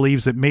actually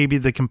believes that maybe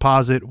the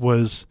composite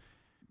was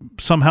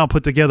somehow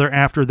put together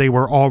after they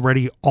were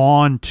already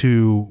on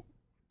to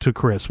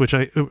Chris,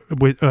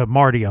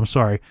 Marty, I'm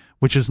sorry,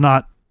 which is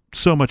not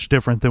so much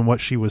different than what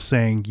she was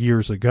saying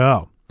years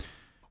ago.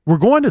 We're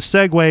going to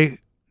segue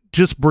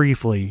just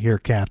briefly here,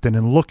 Captain,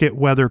 and look at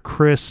whether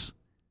Chris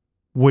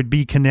would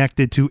be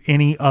connected to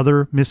any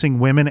other missing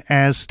women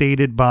as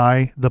stated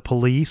by the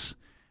police.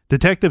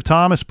 Detective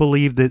Thomas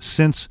believed that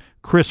since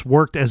Chris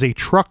worked as a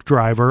truck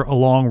driver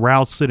along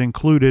routes that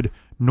included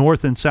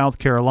North and South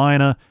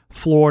Carolina,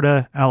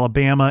 Florida,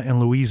 Alabama, and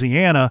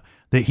Louisiana,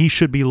 that he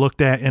should be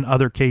looked at in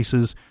other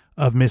cases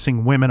of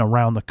missing women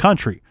around the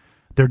country.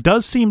 There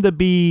does seem to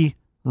be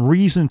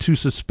reason to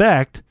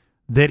suspect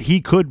that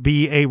he could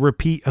be a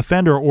repeat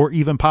offender or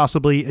even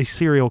possibly a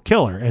serial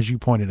killer, as you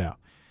pointed out.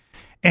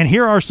 And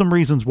here are some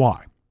reasons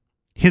why.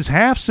 His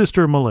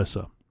half-sister,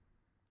 Melissa,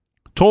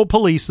 told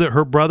police that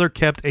her brother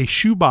kept a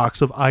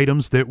shoebox of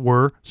items that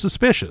were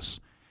suspicious.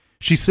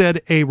 She said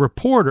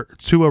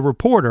to a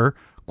reporter,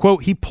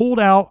 quote, he pulled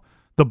out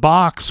the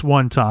box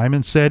one time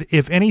and said,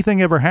 if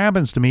anything ever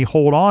happens to me,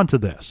 hold on to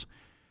this.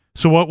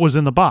 So what was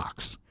in the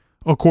box?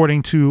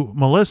 According to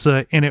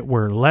Melissa, in it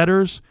were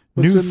letters,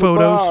 What's new in the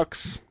photos,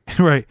 box?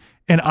 right,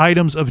 and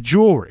items of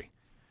jewelry.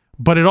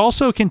 But it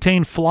also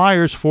contained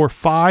flyers for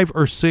 5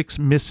 or 6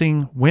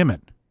 missing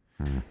women.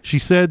 She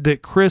said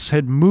that Chris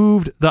had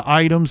moved the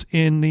items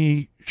in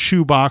the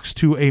shoebox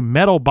to a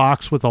metal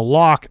box with a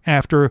lock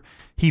after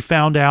he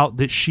found out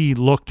that she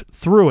looked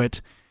through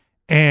it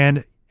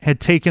and had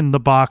taken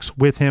the box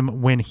with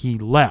him when he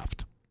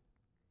left.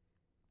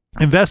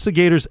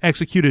 Investigators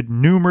executed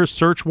numerous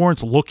search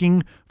warrants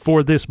looking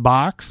for this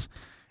box.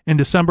 In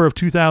December of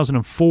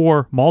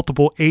 2004,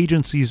 multiple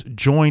agencies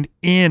joined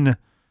in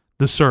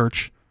the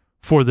search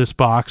for this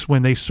box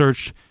when they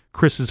searched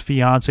Chris's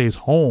fiance's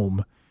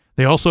home.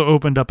 They also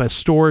opened up a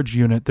storage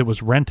unit that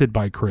was rented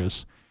by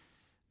Chris.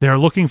 They're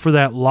looking for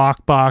that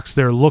lockbox.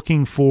 They're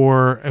looking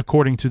for,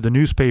 according to the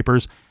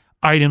newspapers,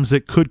 items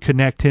that could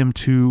connect him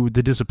to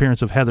the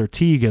disappearance of Heather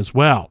Teague as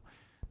well.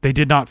 They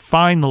did not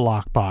find the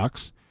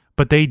lockbox,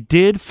 but they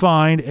did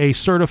find a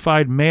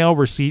certified mail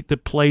receipt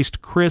that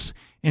placed Chris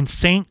in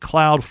St.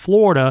 Cloud,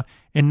 Florida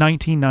in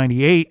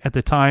 1998, at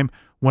the time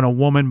when a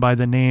woman by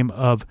the name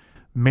of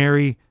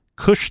Mary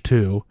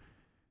Kushtu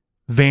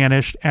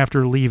vanished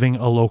after leaving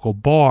a local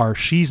bar.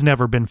 She's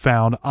never been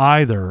found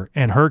either,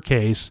 and her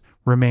case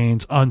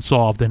remains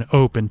unsolved and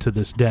open to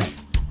this day.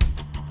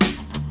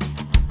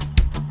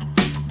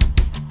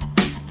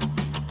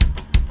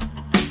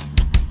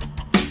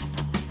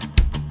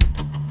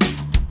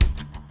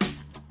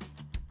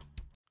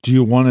 Do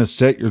you want to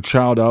set your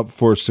child up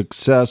for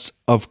success?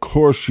 Of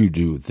course you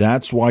do.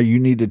 That's why you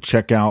need to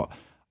check out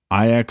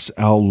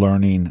IXL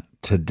Learning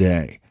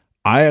today.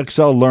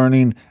 IXL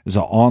Learning is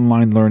an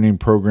online learning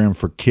program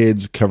for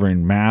kids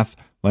covering math,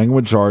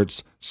 language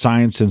arts,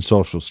 science, and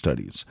social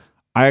studies.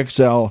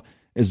 IXL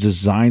is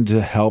designed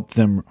to help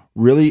them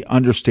really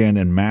understand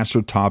and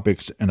master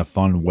topics in a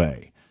fun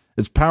way.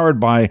 It's powered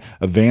by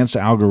advanced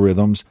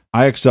algorithms.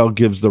 IXL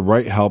gives the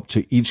right help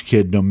to each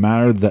kid, no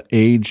matter the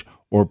age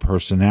or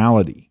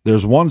personality.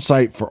 There's one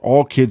site for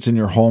all kids in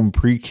your home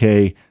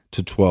pre-K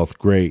to 12th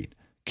grade.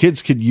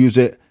 Kids could use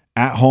it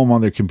at home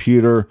on their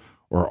computer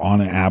or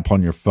on an app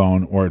on your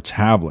phone or a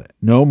tablet.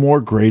 No more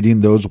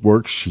grading those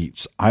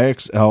worksheets.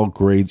 IXL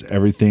grades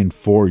everything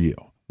for you.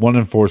 1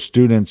 in 4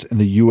 students in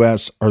the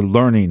U.S. are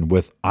learning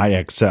with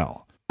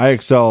IXL.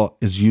 IXL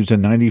is used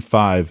in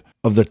 95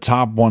 of the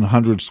top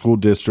 100 school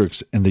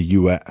districts in the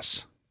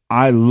U.S.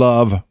 I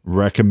love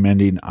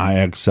recommending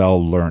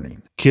IXL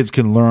Learning. Kids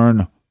can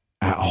learn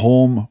at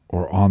home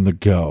or on the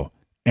go.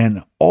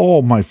 And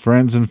all my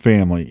friends and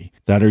family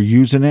that are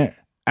using it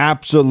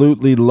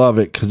absolutely love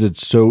it because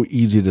it's so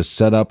easy to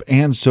set up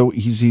and so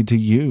easy to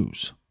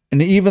use.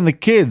 And even the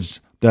kids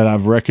that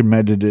I've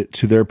recommended it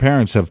to their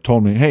parents have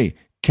told me, hey,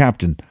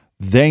 Captain,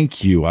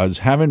 thank you. I was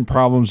having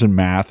problems in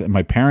math and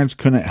my parents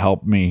couldn't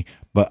help me,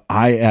 but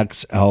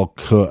IXL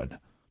could.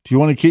 Do you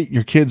want to get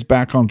your kids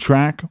back on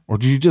track, or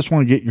do you just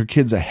want to get your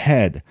kids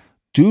ahead?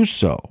 Do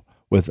so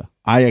with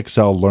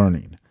IXL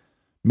Learning.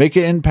 Make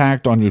an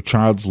impact on your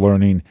child's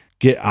learning.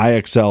 Get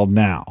IXL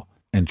now.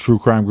 And True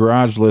Crime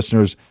Garage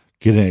listeners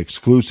get an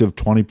exclusive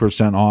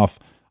 20% off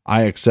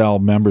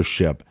IXL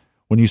membership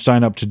when you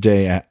sign up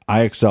today at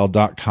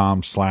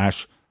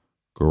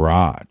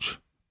IXL.com/garage.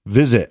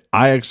 Visit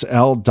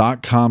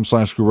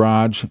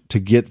IXL.com/garage to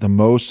get the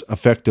most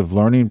effective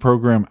learning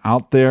program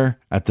out there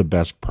at the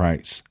best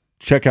price.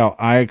 Check out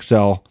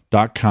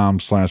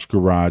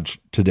IXL.com/garage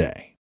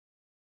today.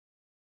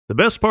 The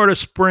best part of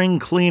spring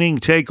cleaning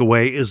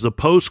takeaway is the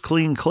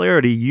post-clean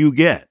clarity you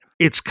get.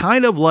 It's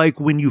kind of like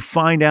when you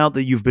find out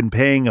that you've been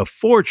paying a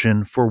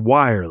fortune for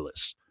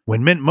wireless.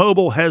 When Mint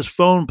Mobile has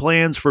phone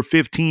plans for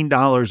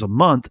 $15 a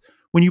month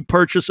when you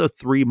purchase a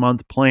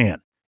 3-month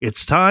plan.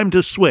 It's time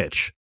to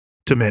switch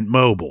to Mint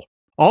Mobile.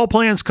 All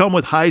plans come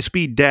with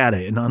high-speed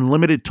data and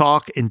unlimited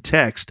talk and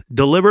text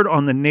delivered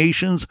on the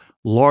nation's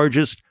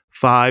largest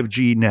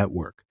 5G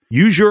network.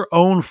 Use your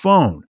own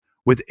phone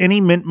with any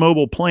Mint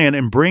Mobile plan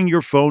and bring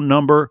your phone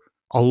number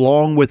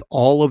along with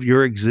all of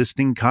your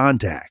existing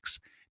contacts.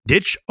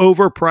 Ditch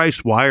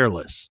overpriced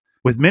wireless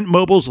with Mint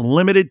Mobile's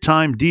limited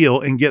time deal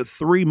and get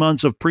 3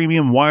 months of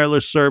premium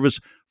wireless service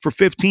for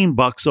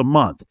 $15 a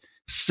month.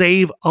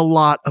 Save a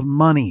lot of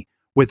money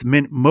with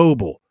Mint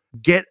Mobile.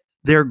 Get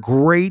their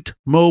great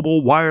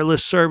mobile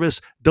wireless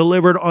service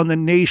delivered on the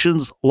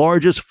nation's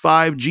largest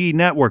 5G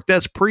network.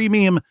 That's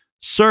premium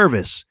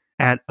service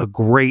at a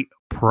great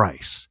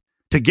price.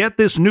 To get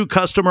this new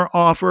customer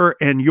offer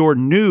and your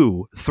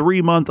new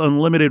 3-month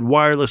unlimited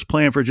wireless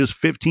plan for just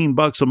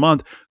 $15 a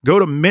month, go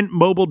to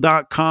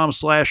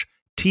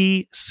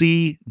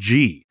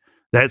mintmobile.com/TCG.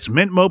 That's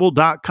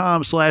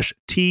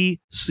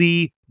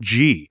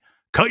mintmobile.com/TCG.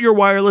 Cut your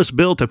wireless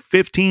bill to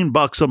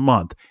 $15 a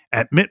month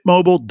at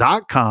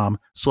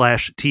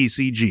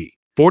mintmobile.com/TCG.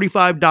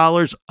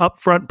 $45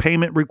 upfront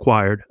payment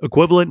required,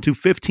 equivalent to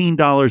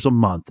 $15 a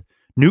month.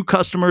 New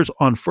customers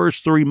on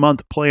first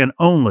 3-month plan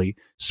only.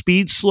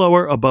 Speed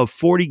slower above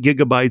 40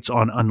 gigabytes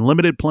on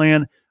unlimited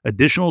plan.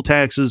 Additional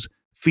taxes,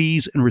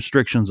 fees, and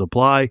restrictions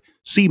apply.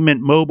 See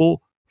Mint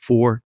Mobile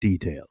for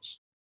details.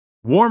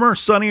 Warmer,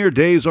 sunnier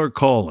days are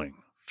calling.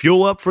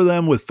 Fuel up for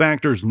them with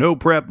Factor's no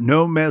prep,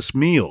 no mess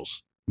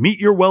meals. Meet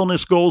your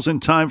wellness goals in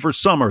time for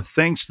summer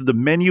thanks to the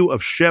menu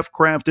of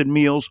chef-crafted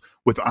meals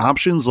with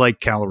options like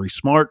Calorie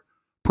Smart,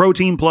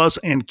 Protein Plus,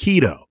 and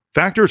Keto.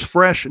 Factor's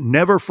fresh,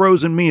 never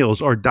frozen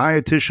meals are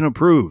dietitian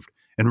approved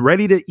and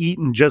ready to eat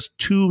in just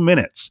 2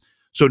 minutes.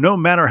 So no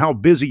matter how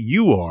busy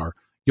you are,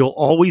 you'll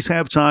always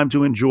have time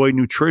to enjoy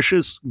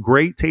nutritious,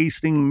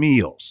 great-tasting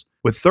meals.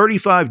 With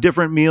 35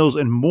 different meals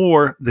and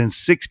more than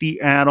 60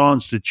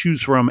 add-ons to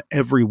choose from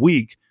every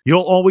week,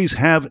 you'll always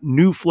have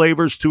new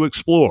flavors to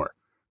explore.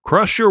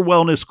 Crush your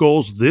wellness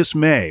goals this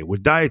May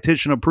with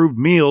dietitian-approved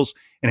meals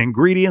and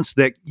ingredients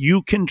that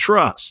you can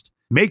trust.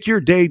 Make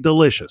your day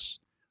delicious,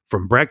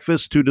 from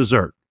breakfast to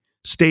dessert.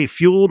 Stay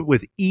fueled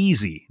with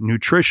easy,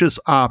 nutritious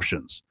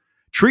options.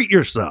 Treat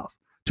yourself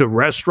to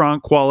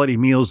restaurant-quality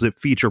meals that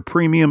feature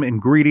premium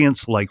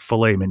ingredients like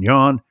filet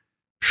mignon,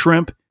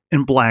 shrimp,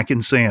 and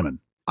blackened salmon.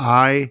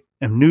 I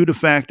am new to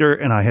Factor,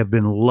 and I have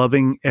been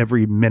loving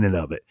every minute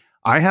of it.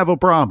 I have a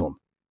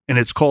problem, and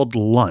it's called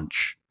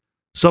lunch.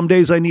 Some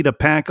days I need to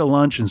pack a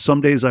lunch, and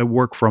some days I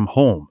work from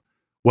home.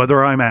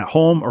 Whether I'm at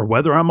home or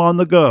whether I'm on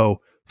the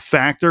go,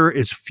 Factor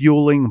is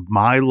fueling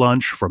my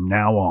lunch from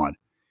now on.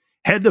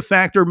 Head to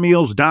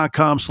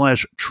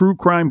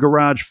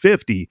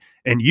factormeals.com/truecrimegarage50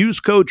 and use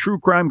code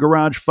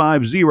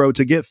truecrimegarage50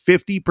 to get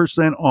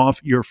 50%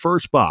 off your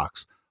first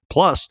box,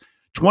 plus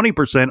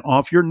 20%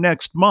 off your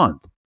next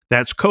month.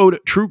 That's code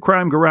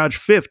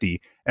truecrimegarage50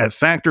 at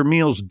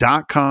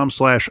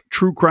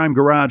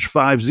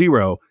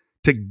factormeals.com/truecrimegarage50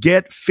 to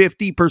get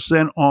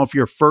 50% off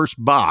your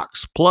first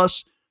box,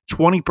 plus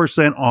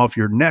 20% off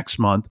your next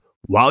month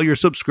while your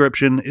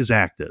subscription is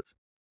active.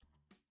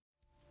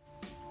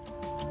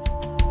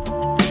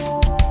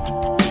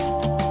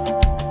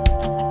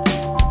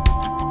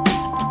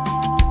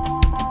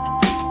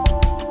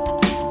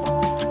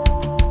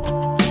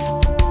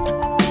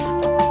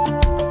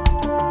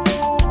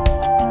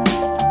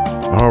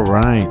 All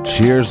right.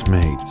 Cheers,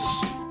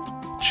 mates.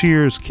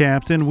 Cheers,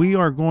 Captain. We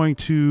are going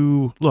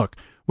to look.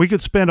 We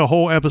could spend a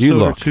whole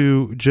episode or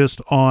two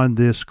just on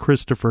this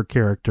Christopher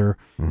character.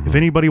 Mm-hmm. If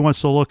anybody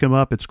wants to look him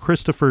up, it's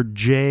Christopher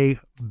J.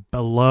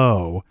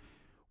 Below,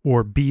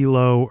 or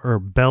Belo, or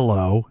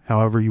Bello,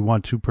 however you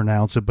want to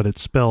pronounce it, but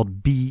it's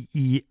spelled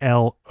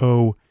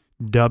Below.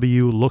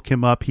 Look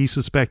him up. He's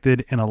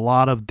suspected in a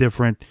lot of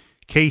different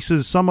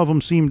cases. Some of them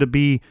seem to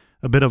be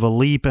a bit of a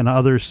leap, and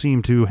others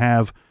seem to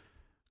have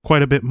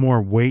quite a bit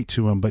more weight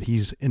to him, but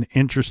he's an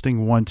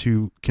interesting one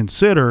to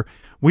consider.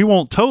 We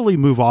won't totally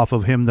move off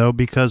of him, though,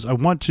 because I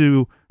want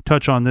to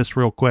touch on this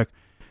real quick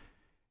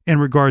in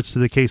regards to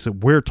the case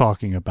that we're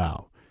talking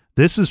about.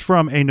 This is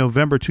from a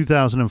November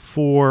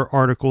 2004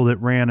 article that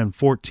ran in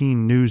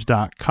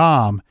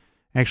 14news.com,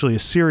 actually a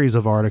series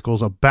of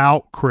articles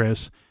about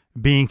Chris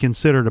being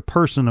considered a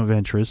person of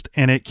interest,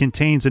 and it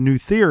contains a new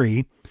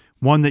theory,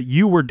 one that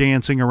you were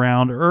dancing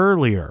around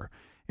earlier.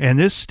 And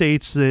this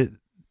states that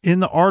in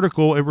the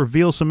article, it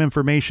reveals some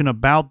information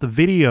about the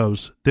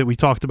videos that we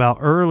talked about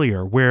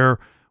earlier, where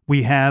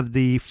we have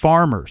the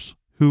farmers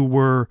who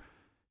were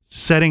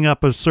setting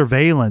up a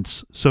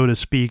surveillance, so to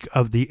speak,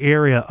 of the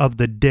area of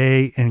the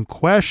day in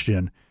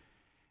question.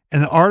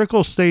 And the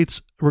article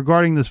states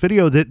regarding this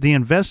video that the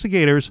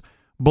investigators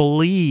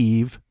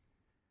believe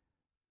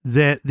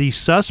that the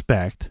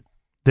suspect,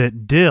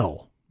 that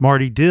Dill,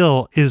 Marty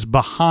Dill, is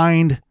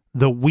behind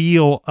the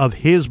wheel of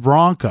his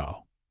Bronco.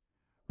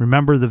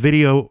 Remember, the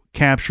video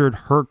captured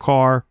her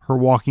car, her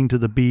walking to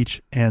the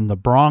beach, and the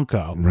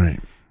Bronco. Right.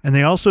 And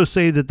they also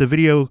say that the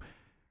video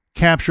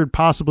captured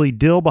possibly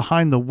Dill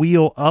behind the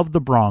wheel of the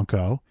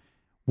Bronco,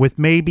 with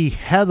maybe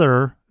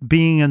Heather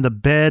being in the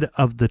bed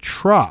of the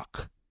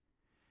truck.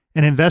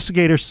 And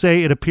investigators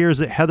say it appears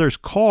that Heather's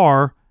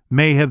car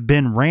may have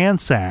been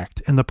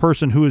ransacked, and the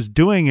person who was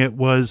doing it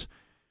was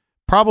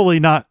probably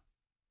not,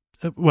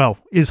 well,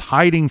 is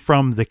hiding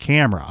from the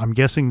camera. I'm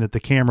guessing that the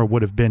camera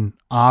would have been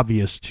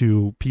obvious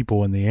to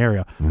people in the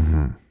area.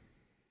 Mm-hmm.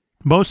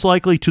 Most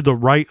likely to the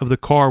right of the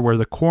car where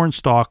the corn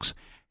stalks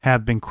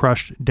have been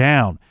crushed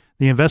down.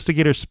 The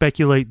investigators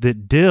speculate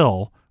that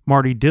Dill,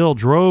 Marty Dill,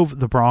 drove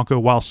the Bronco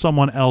while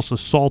someone else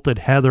assaulted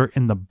Heather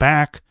in the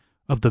back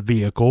of the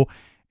vehicle,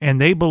 and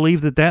they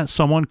believe that that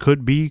someone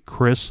could be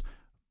Chris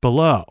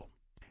Below.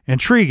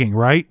 Intriguing,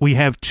 right? We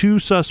have two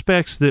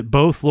suspects that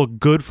both look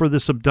good for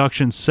this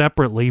abduction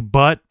separately,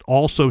 but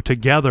also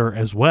together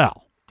as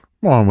well.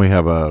 Well, and we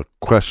have a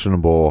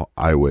questionable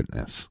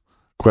eyewitness.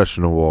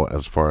 Questionable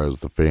as far as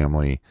the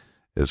family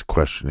is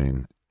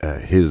questioning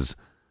his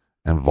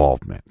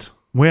involvement.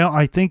 Well,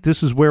 I think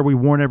this is where we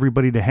warn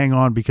everybody to hang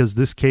on, because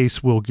this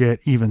case will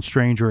get even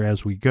stranger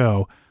as we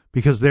go,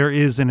 because there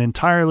is an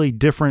entirely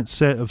different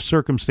set of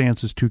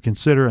circumstances to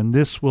consider, and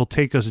this will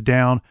take us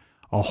down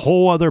a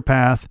whole other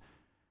path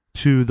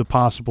to the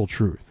possible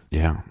truth.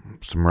 Yeah,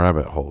 some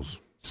rabbit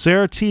holes.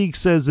 Sarah Teague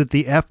says that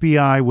the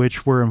FBI,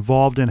 which were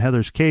involved in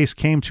Heather's case,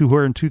 came to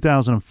her in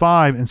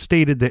 2005 and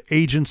stated that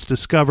agents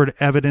discovered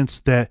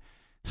evidence that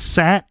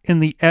sat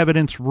in the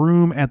evidence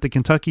room at the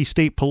Kentucky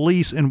State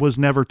Police and was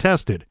never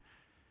tested.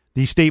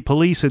 the state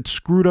police had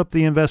screwed up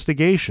the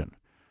investigation.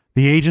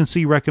 The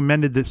agency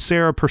recommended that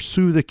Sarah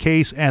pursue the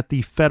case at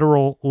the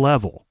federal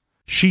level.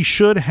 She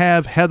should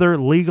have Heather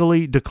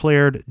legally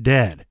declared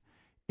dead.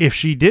 If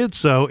she did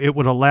so, it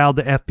would allow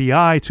the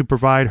FBI to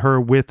provide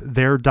her with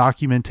their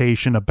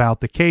documentation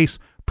about the case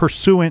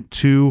pursuant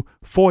to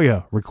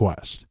FOIA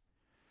request.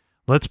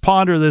 Let's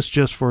ponder this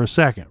just for a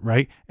second,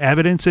 right?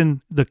 Evidence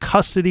in the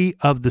custody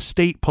of the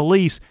state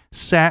police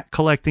sat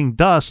collecting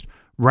dust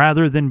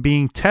rather than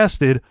being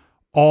tested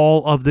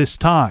all of this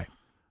time.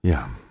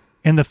 Yeah.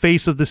 In the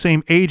face of the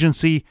same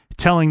agency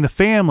telling the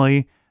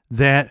family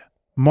that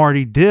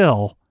Marty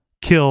Dill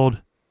killed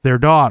their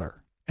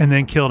daughter and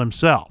then killed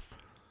himself.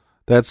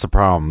 That's the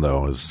problem,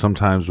 though, is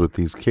sometimes with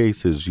these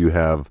cases, you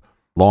have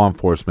law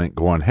enforcement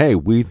going, hey,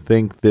 we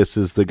think this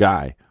is the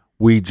guy.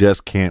 We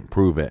just can't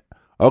prove it.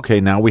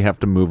 Okay, now we have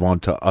to move on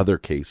to other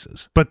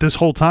cases. But this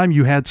whole time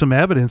you had some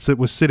evidence that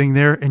was sitting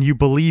there, and you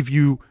believe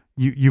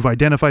you've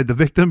identified the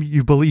victim.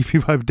 You believe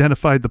you've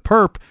identified the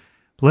perp.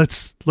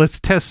 Let's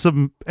test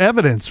some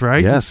evidence,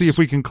 right? Yes. And see if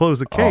we can close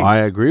the case. Oh, I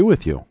agree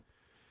with you.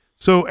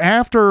 So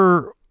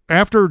after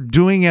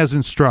doing as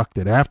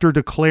instructed, after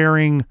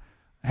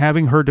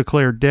having her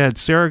declared dead,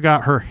 Sarah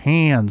got her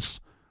hands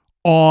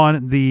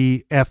on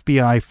the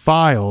FBI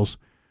files,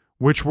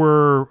 which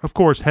were, of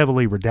course,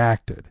 heavily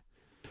redacted.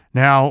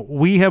 Now,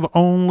 we have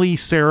only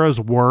Sarah's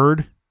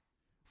word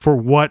for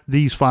what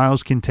these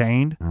files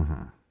contained.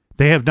 Mm-hmm.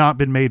 They have not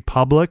been made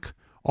public,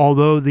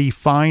 although the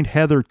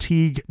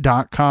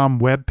findheatherteague.com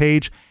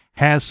webpage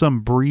has some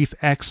brief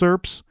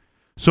excerpts.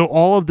 So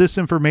all of this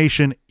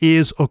information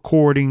is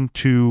according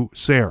to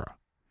Sarah.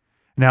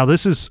 Now,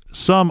 this is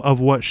some of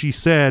what she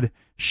said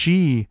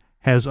she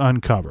has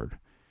uncovered.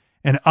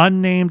 An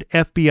unnamed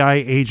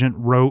FBI agent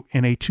wrote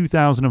in a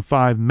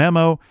 2005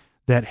 memo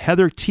that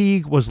Heather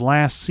Teague was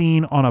last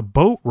seen on a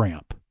boat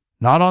ramp,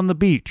 not on the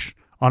beach,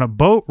 on a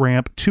boat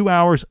ramp 2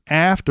 hours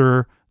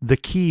after the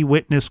key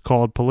witness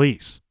called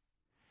police.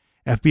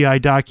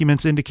 FBI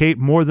documents indicate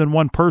more than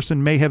one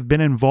person may have been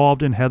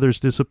involved in Heather's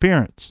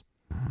disappearance.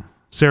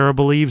 Sarah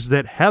believes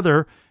that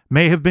Heather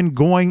may have been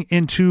going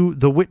into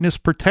the witness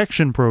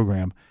protection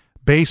program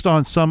based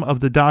on some of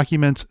the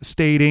documents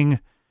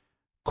stating,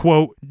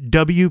 quote,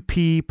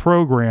 WP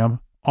program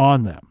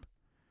on them.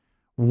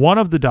 One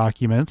of the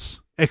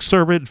documents,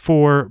 excerpted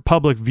for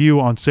public view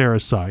on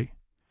Sarah's site,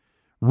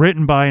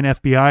 written by an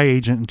FBI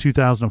agent in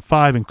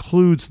 2005,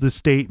 includes the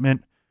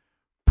statement,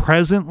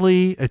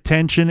 presently,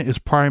 attention is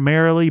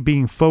primarily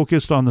being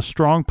focused on the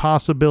strong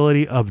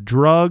possibility of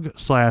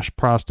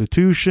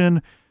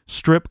drug/prostitution,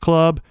 strip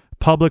club,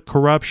 public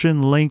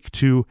corruption linked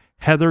to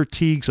Heather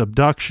Teague's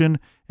abduction.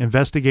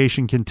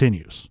 Investigation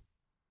continues.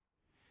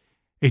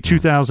 A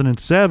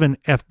 2007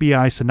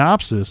 FBI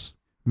synopsis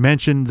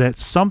mentioned that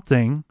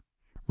something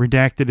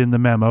redacted in the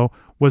memo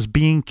was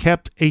being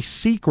kept a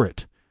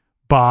secret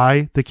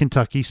by the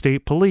Kentucky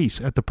State Police.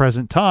 At the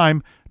present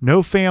time,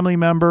 no family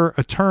member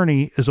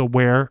attorney is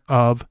aware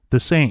of the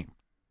same.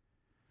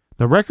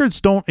 The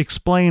records don't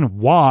explain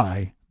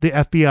why the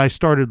FBI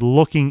started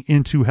looking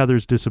into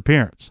Heather's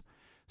disappearance.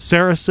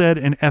 Sarah said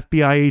an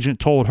FBI agent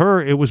told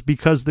her it was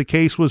because the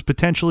case was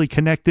potentially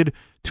connected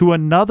to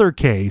another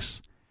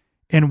case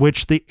in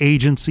which the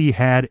agency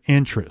had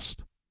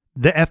interest.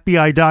 The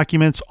FBI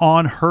documents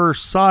on her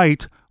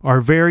site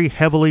are very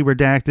heavily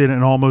redacted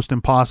and almost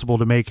impossible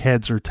to make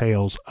heads or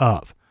tails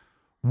of.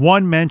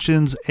 One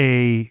mentions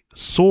a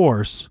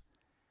source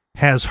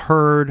has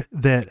heard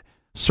that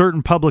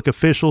certain public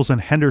officials in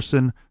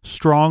Henderson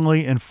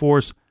strongly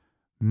enforce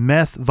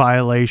meth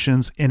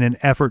violations in an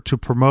effort to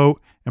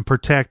promote and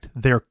protect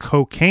their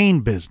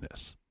cocaine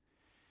business.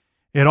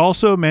 It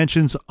also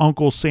mentions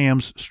Uncle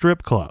Sam's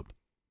strip club.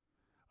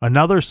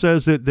 Another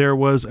says that there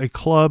was a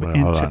club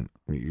in... Hold on.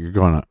 You're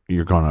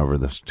going over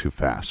this too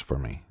fast for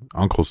me.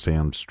 Uncle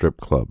Sam's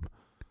strip club,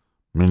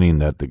 meaning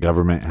that the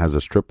government has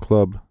a strip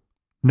club?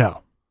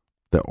 No.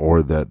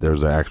 Or that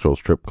there's an actual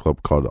strip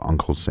club called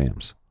Uncle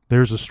Sam's?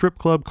 There's a strip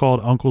club called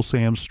Uncle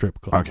Sam's Strip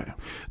Club. Okay.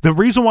 The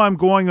reason why I'm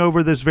going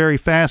over this very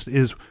fast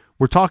is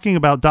we're talking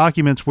about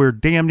documents where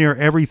damn near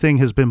everything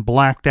has been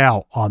blacked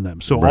out on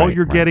them. So all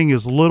you're getting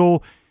is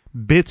little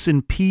bits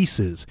and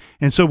pieces.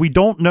 And so we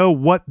don't know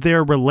what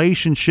their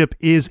relationship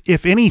is,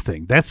 if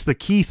anything. That's the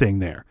key thing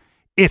there.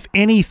 If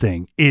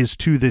anything is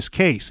to this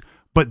case.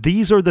 But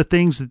these are the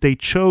things that they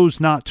chose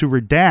not to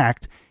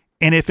redact.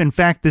 And if in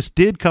fact this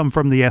did come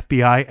from the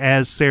FBI,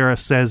 as Sarah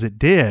says it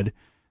did,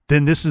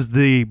 then this is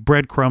the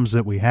breadcrumbs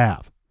that we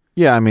have.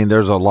 Yeah, I mean,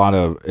 there's a lot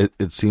of,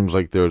 it seems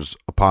like there's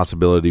a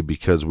possibility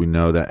because we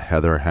know that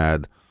Heather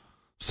had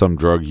some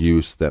drug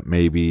use, that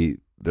maybe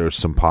there's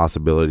some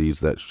possibilities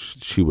that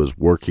she was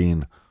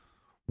working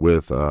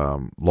with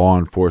law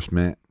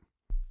enforcement,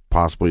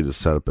 possibly to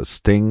set up a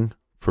sting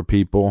for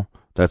people.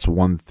 That's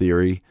one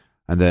theory.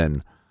 And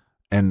then,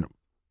 and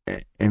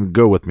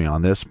go with me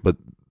on this, but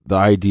the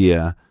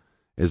idea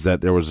is that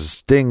there was a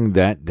sting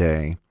that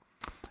day.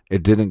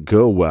 It didn't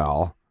go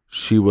well.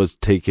 She was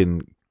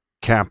taken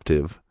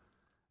captive.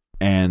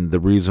 And the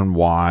reason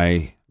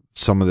why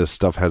some of this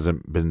stuff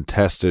hasn't been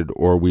tested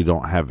or we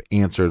don't have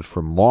answers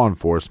from law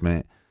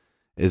enforcement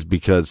is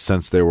because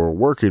since they were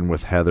working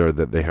with Heather,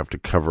 that they have to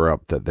cover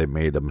up that they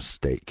made a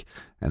mistake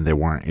and they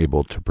weren't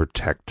able to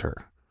protect her.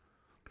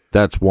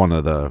 That's one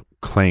of the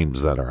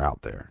claims that are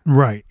out there.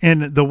 Right.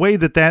 And the way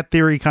that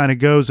theory kind of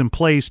goes and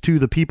plays to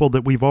the people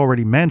that we've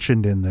already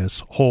mentioned in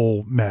this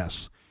whole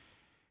mess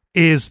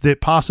is the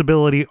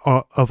possibility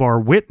of our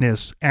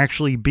witness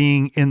actually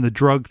being in the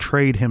drug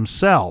trade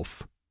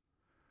himself,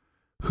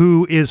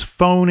 who is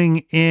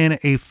phoning in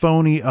a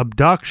phony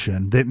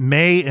abduction that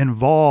may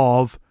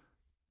involve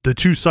the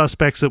two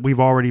suspects that we've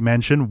already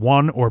mentioned,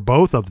 one or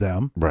both of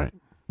them. Right.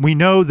 We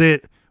know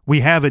that we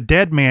have a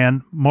dead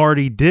man,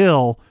 Marty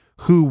Dill,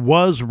 who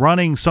was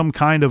running some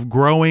kind of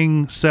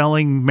growing,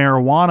 selling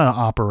marijuana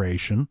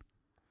operation,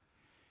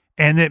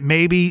 and that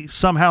maybe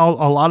somehow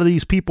a lot of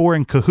these people were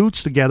in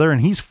cahoots together,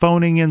 and he's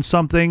phoning in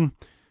something,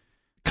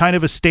 kind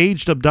of a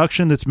staged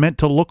abduction that's meant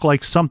to look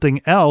like something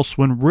else,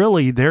 when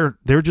really they're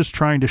just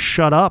trying to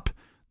shut up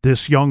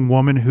this young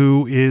woman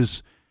who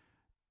is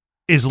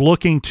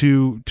looking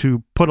to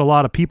put a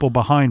lot of people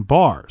behind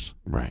bars.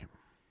 Right.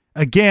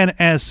 Again,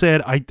 as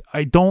said,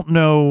 I don't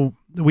know.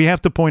 We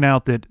have to point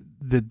out that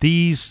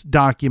these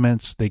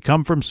documents, they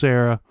come from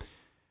Sarah.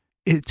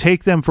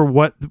 Take them for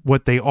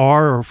what they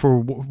are, or for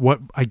what,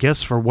 I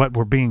guess, for what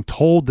we're being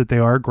told that they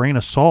are, a grain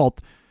of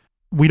salt.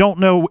 We don't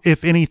know,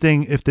 if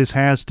anything, if this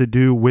has to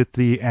do with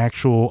the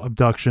actual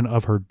abduction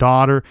of her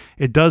daughter.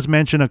 It does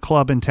mention a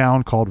club in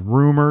town called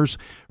Rumors.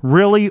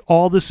 Really,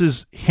 all this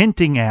is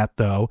hinting at,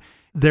 though,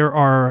 there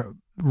are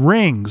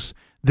rings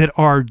that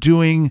are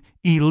doing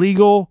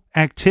illegal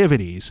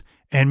activities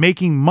and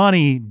making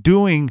money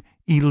doing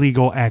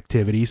illegal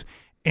activities,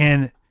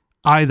 and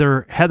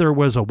either Heather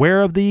was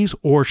aware of these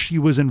or she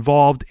was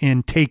involved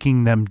in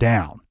taking them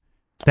down.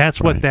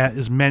 That's what that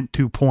is meant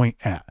to point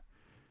at.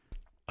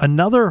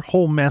 Another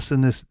whole mess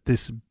in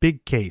this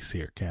big case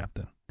here,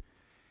 Captain,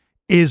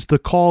 is the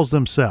calls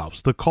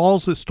themselves. The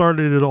calls that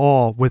started it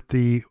all with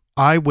the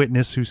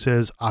eyewitness who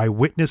says, I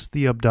witnessed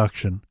the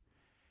abduction,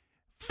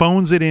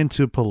 phones it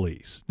into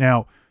police.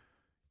 Now,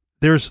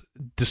 there's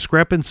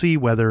discrepancy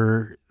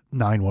whether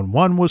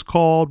 911 was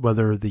called,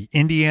 whether the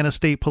Indiana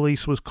State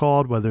Police was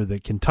called, whether the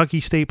Kentucky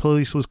State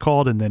Police was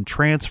called and then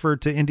transferred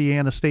to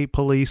Indiana State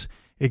Police.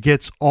 It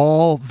gets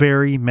all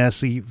very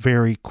messy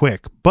very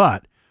quick.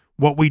 But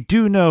what we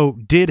do know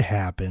did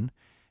happen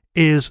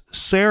is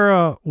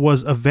Sarah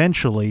was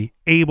eventually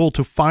able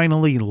to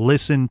finally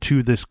listen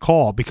to this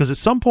call, because at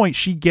some point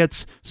she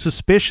gets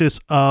suspicious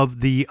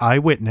of the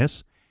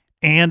eyewitness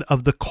and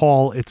of the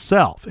call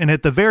itself. And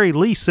at the very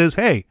least says,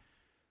 hey,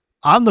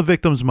 I'm the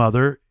victim's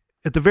mother.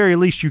 At the very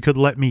least, you could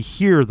let me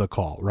hear the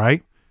call,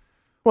 right?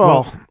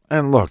 Well,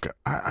 and look,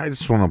 I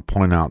just want to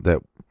point out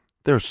that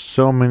there's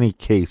so many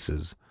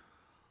cases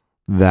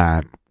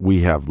that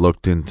we have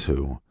looked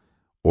into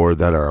or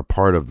that are a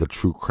part of the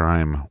true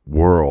crime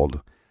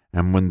world.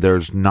 And when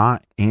there's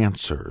not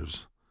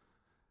answers,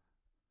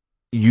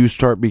 you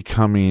start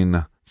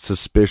becoming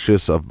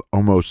suspicious of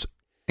almost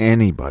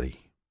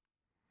anybody.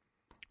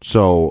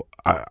 So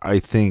I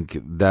think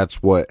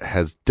that's what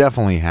has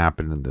definitely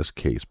happened in this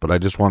case. But I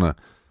just want to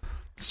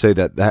say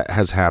that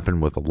has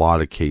happened with a lot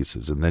of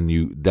cases, and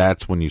then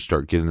that's when you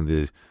start getting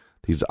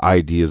these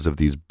ideas of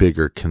these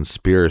bigger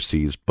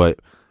conspiracies. But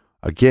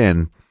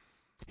again,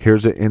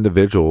 here's an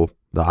individual,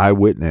 the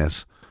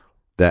eyewitness,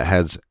 that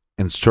has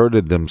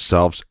inserted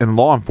themselves, and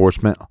law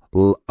enforcement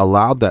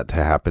allowed that to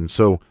happen.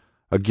 So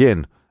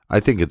again, I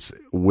think it's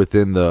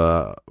within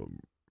her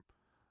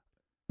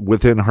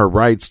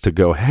rights to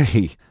go,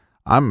 hey,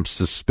 I'm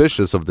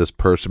suspicious of this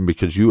person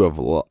because you have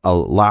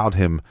allowed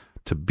him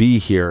to be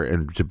here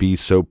and to be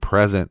so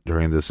present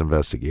during this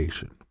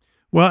investigation.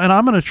 Well, and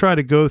I'm going to try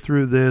to go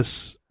through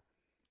this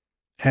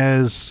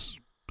as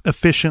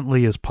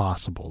efficiently as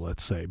possible,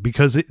 let's say,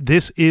 because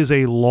this is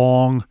a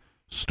long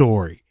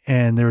story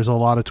and there's a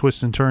lot of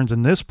twists and turns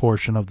in this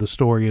portion of the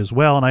story as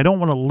well. And I don't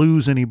want to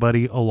lose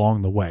anybody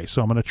along the way.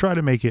 So I'm going to try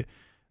to make it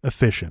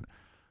efficient.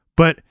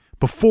 But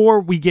before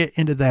we get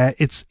into that,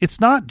 it's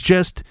not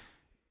just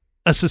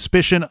a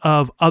suspicion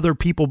of other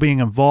people being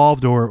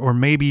involved, or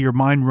maybe your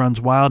mind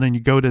runs wild and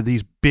you go to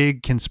these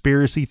big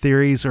conspiracy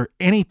theories or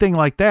anything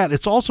like that.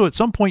 It's also at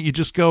some point you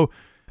just go,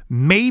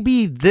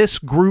 maybe this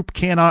group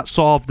cannot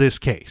solve this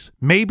case.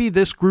 Maybe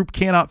this group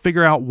cannot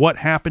figure out what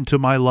happened to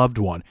my loved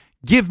one.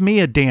 Give me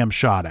a damn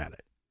shot at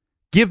it.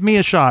 Give me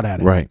a shot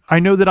at it. Right. I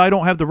know that I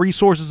don't have the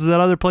resources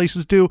that other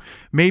places do.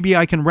 Maybe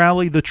I can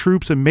rally the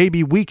troops and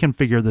maybe we can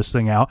figure this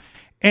thing out.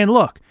 And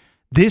look,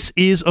 this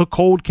is a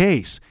cold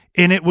case.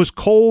 And it was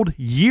cold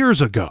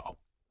years ago.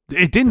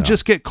 It didn't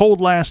just get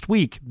cold last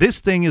week. This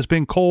thing has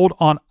been cold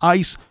on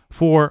ice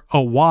for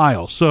a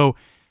while. So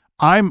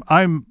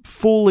I'm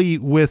fully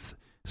with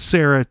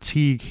Sarah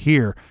Teague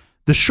here.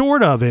 The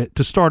short of it,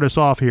 to start us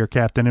off here,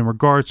 Captain, in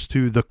regards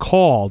to the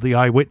call, the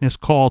eyewitness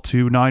call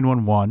to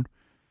 911,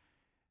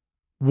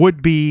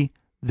 would be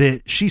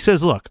that she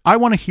says, look, I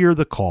want to hear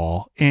the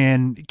call,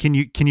 and can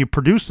you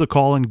produce the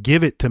call and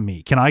give it to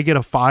me? Can I get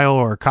a file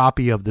or a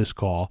copy of this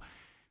call?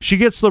 she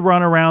gets the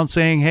runaround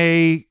saying,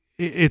 hey,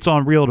 it's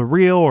on reel to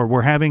reel, or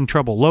we're having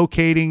trouble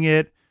locating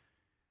it,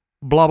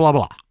 blah, blah,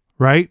 blah,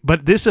 right?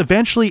 But this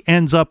eventually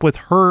ends up with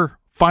her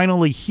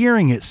finally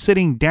hearing it,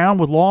 sitting down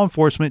with law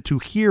enforcement to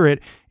hear it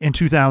in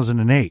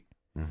 2008.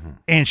 Mm-hmm.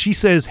 And she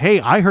says, hey,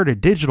 I heard a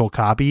digital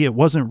copy. It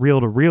wasn't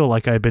reel to reel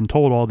like I've been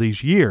told all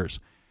these years.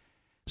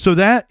 So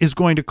that is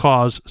going to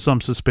cause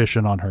some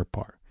suspicion on her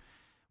part.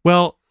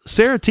 Well,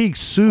 Sarah Teague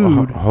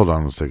sued. Hold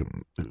on a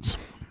second.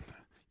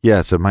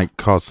 Yes, it might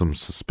cause some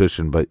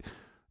suspicion, but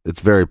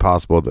it's very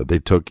possible that they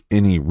took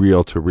any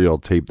reel-to-reel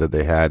tape that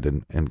they had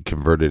and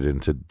converted it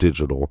into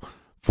digital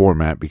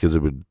format because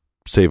it would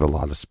save a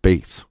lot of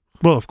space.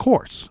 Well, of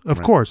course.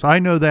 Of course. I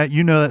know that.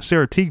 You know that.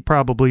 Sarah Teague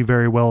probably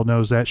very well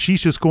knows that.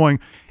 She's just going,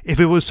 if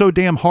it was so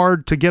damn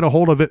hard to get a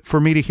hold of it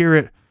for me to hear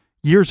it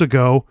years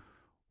ago,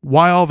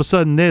 why all of a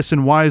sudden this,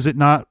 and why is it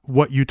not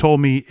what you told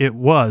me it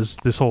was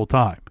this whole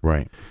time?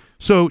 Right.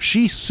 So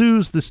she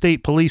sues the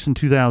state police in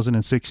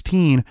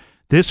 2016,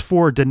 this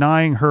for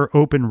denying her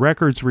open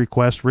records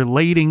request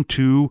relating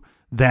to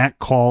that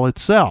call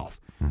itself.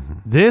 Mm-hmm.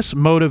 This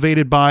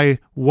motivated by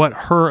what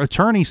her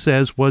attorney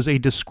says was a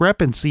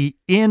discrepancy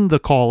in the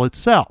call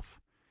itself,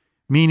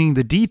 meaning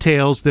the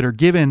details that are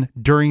given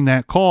during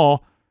that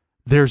call,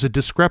 there's a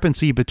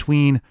discrepancy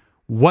between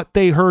what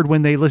they heard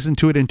when they listened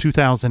to it in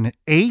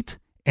 2008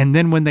 and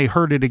then when they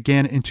heard it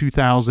again in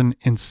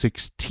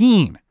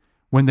 2016,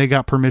 when they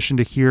got permission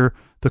to hear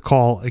the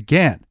call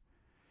again.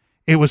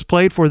 It was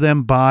played for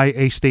them by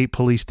a state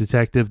police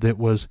detective that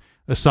was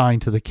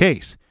assigned to the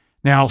case.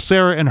 Now,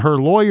 Sarah and her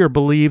lawyer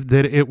believed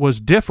that it was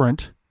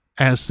different,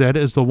 as said,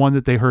 as the one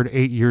that they heard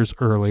 8 years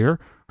earlier.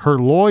 Her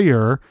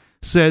lawyer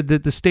said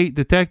that the state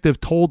detective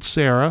told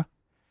Sarah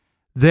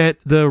that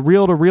the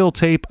reel-to-reel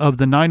tape of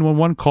the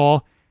 911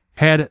 call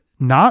had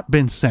not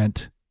been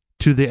sent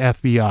to the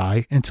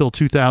FBI until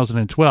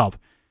 2012,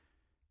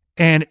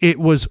 and it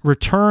was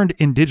returned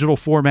in digital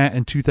format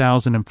in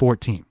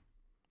 2014.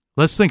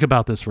 Let's think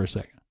about this for a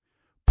second.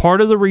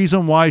 Part of the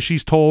reason why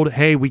she's told,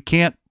 hey, we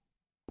can't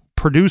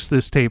produce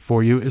this tape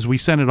for you is we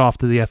sent it off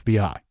to the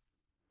FBI.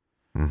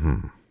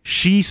 Mm-hmm.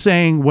 She's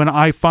saying when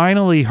I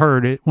finally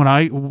heard it,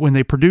 when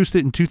they produced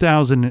it in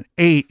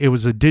 2008, it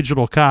was a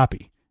digital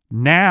copy.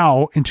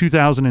 Now in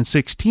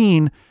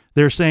 2016,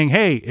 they're saying,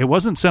 hey, it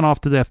wasn't sent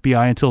off to the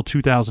FBI until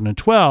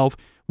 2012.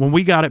 When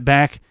we got it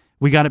back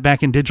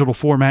in digital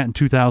format in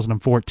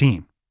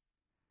 2014.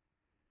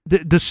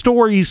 The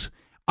stories,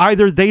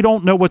 either they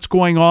don't know what's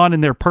going on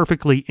and they're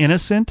perfectly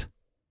innocent,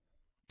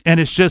 and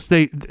it's just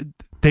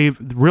they've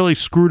really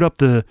screwed up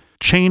the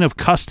chain of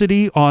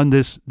custody on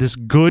this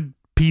good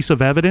piece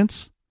of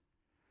evidence,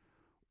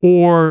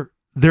 or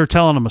they're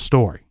telling them a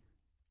story.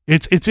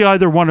 It's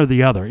either one or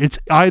the other. It's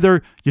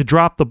either you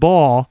drop the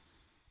ball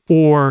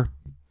or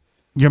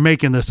you're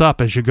making this up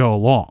as you go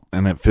along.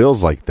 And it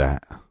feels like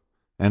that.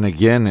 And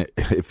again,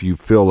 if you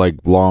feel like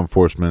law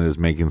enforcement is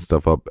making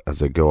stuff up as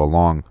they go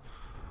along,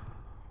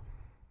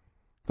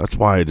 that's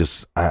why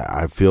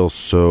I feel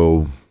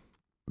so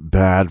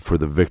bad for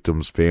the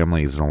victims'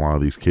 families in a lot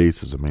of these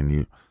cases. I mean,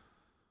 you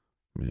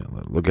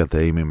look at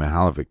the Amy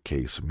Mihaljevic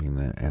case. I mean,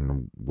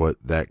 and what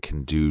that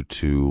can do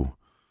to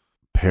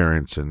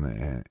parents,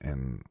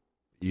 and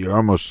you're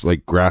almost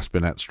like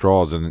grasping at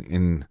straws.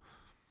 And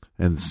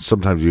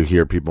sometimes you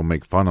hear people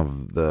make fun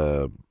of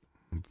the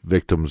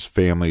victims'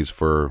 families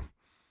for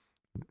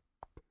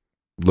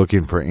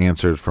looking for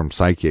answers from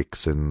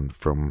psychics and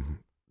from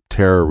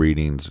tarot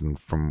readings and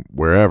from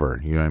wherever,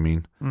 you know what I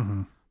mean?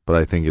 Mm-hmm. But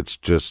I think it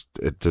just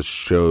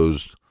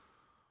shows,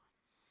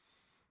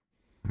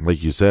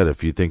 like you said,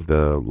 if you think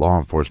the law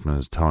enforcement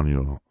is telling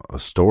you a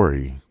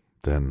story,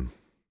 then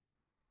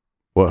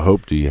what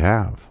hope do you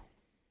have?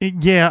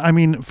 Yeah, I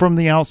mean, from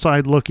the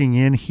outside looking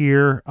in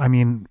here, I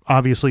mean,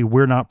 obviously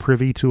we're not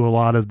privy to a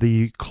lot of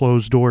the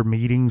closed-door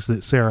meetings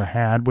that Sarah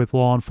had with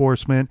law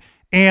enforcement.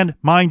 And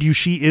mind you,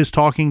 she is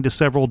talking to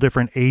several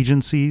different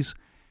agencies.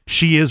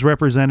 She is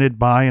represented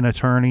by an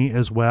attorney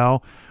as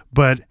well.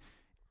 But,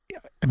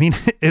 I mean,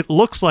 it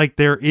looks like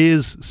there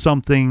is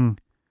something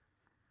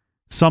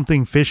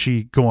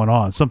fishy going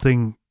on.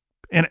 Something,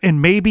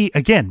 and maybe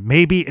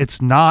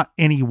it's not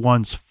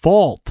anyone's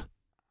fault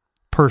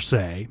per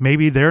se.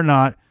 Maybe they're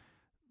not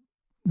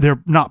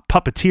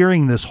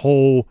puppeteering this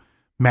whole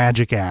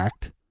magic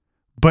act,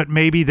 but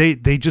maybe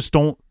they just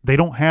don't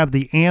have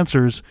the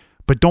answers.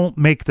 But don't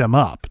make them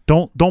up.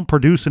 Don't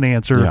produce an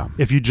answer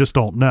if you just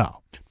don't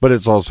know. But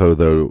it's also,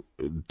 though,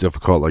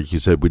 difficult, like you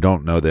said, we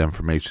don't know the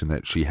information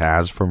that she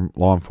has from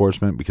law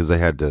enforcement because they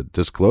had to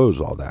disclose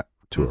all that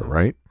to her,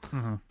 right?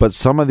 Mm-hmm. But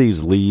some of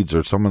these leads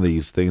or some of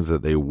these things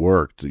that they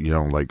worked,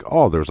 like,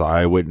 oh, there's an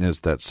eyewitness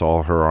that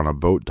saw her on a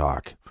boat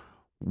dock.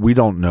 We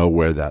don't know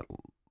where that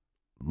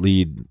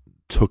lead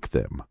took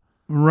them.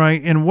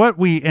 Right. And what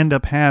we end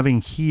up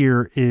having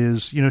here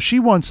is, she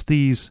wants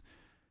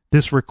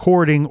this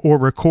recording or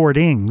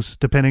recordings,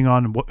 depending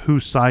on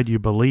whose side you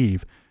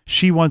believe.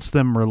 She wants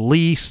them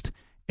released.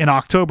 In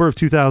October of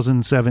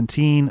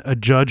 2017, a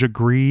judge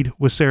agreed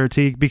with Sarah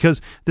Teague because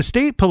the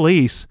state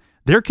police,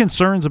 their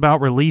concerns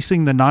about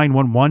releasing the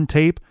 911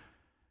 tape,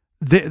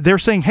 they're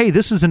saying, hey,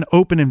 this is an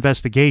open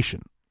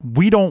investigation.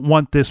 We don't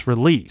want this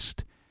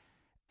released.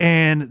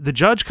 And the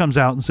judge comes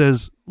out and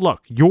says,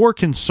 look, your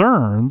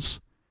concerns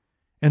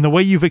and the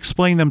way you've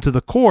explained them to the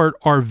court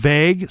are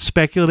vague,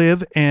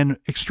 speculative, and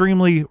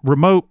extremely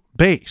remote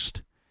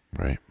based.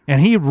 Right.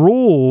 And he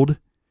ruled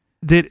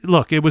that,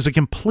 look, it was a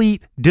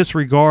complete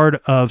disregard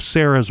of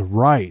Sarah's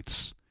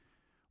rights,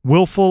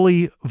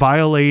 willfully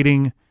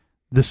violating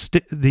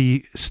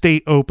the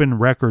state open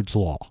records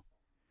law.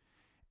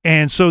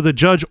 And so the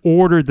judge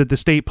ordered that the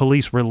state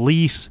police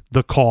release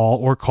the call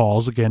or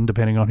calls, again,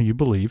 depending on who you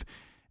believe,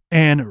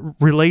 and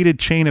related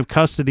chain of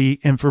custody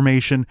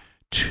information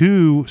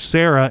to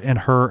Sarah and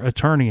her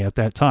attorney at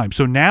that time.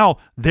 So now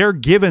they're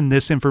given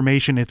this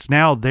information. It's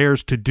now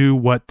theirs to do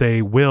what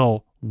they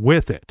will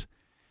with it.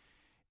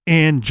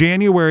 In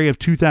January of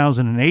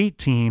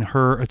 2018,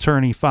 her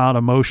attorney filed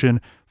a motion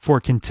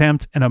for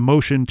contempt and a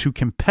motion to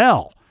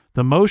compel.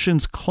 The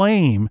motions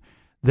claim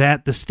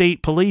that the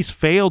state police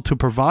failed to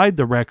provide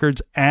the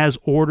records as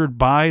ordered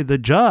by the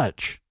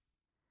judge.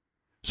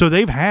 So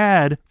they've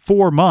had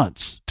 4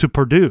 months to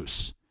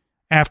produce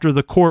after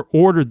the court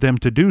ordered them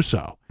to do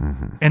so.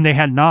 Mm-hmm. And they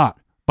had not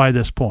by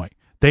this point.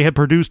 They had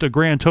produced a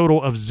grand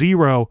total of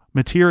 0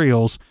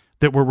 materials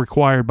that were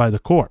required by the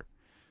court.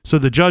 So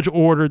the judge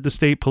ordered the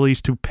state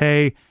police to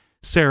pay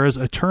Sarah's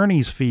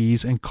attorney's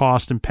fees and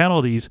costs and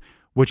penalties,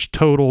 which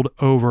totaled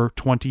over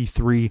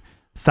 $23,000.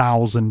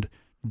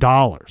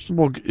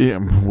 Well, yeah,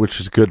 which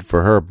is good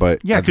for her, but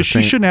yeah, because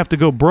she shouldn't have to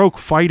go broke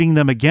fighting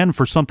them again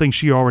for something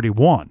she already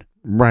won.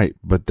 Right,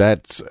 but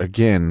that's,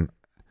 again,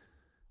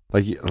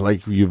 like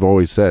you've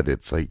always said,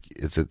 it's like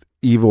it's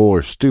evil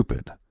or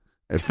stupid.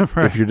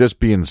 If you're just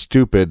being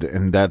stupid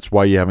and that's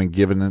why you haven't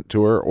given it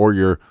to her, or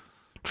you're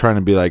trying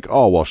to be like,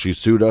 oh, well, she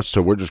sued us,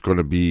 so we're just going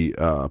to be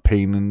a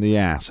pain in the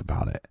ass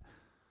about it.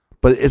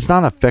 But it's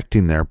not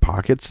affecting their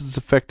pockets. It's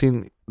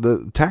affecting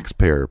the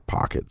taxpayer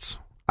pockets,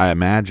 I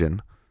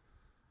imagine.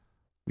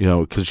 You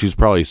know, because she's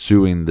probably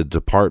suing the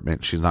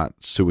department. She's not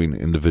suing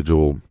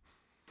individual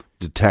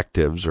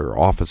detectives or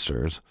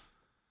officers.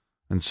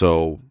 And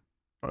so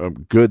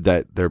good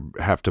that they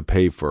have to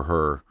pay for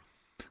her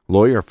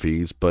lawyer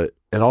fees, but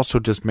it also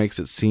just makes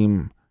it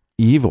seem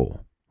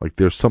evil. Like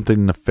there's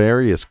something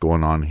nefarious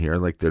going on here,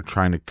 like they're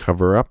trying to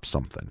cover up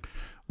something.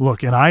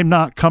 Look, and I'm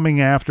not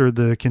coming after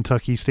the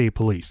Kentucky State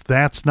Police.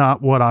 That's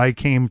not what I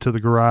came to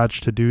the garage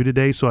to do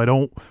today.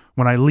 So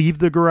when I leave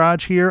the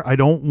garage here, I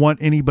don't want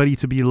anybody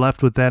to be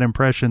left with that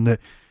impression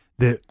that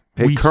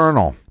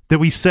Colonel, that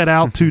we set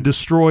out to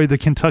destroy the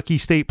Kentucky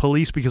State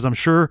Police, because I'm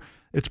sure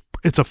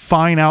it's a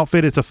fine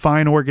outfit, it's a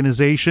fine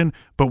organization,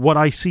 but what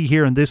I see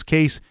here in this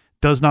case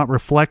does not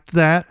reflect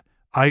that.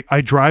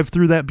 I drive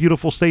through that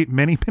beautiful state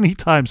many, many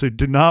times. I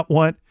do not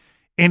want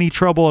any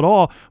trouble at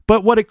all.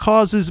 But what it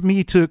causes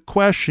me to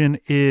question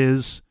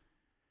is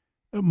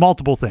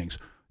multiple things.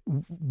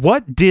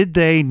 What did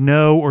they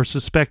know or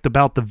suspect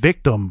about the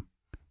victim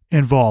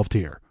involved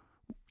here?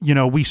 You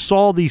know, we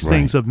saw these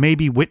things of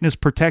maybe witness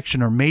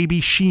protection, or maybe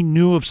she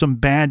knew of some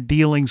bad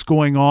dealings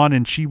going on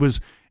and she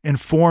was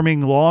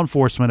informing law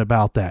enforcement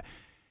about that.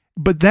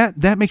 But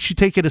that makes you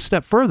take it a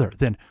step further.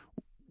 Then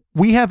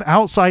we have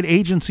outside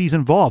agencies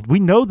involved. We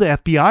know the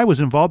FBI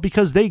was involved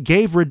because they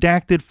gave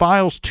redacted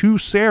files to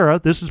Sarah.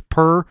 This is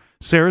per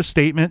Sarah's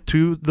statement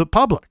to the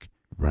public.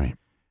 Right.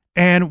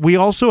 And we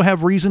also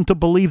have reason to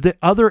believe that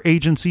other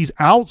agencies,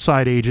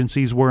 outside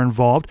agencies, were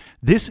involved.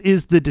 This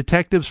is the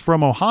detectives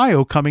from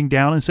Ohio coming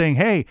down and saying,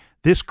 hey,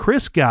 this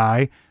Chris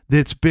guy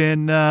that's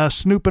been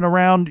possibly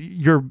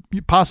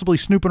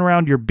snooping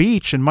around your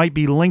beach and might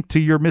be linked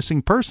to your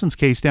missing persons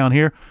case down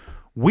here,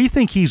 we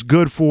think he's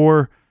good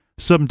for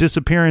some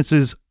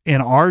disappearances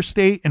in our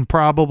state and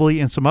probably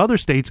in some other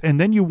states.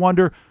 And then you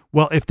wonder,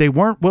 well, if they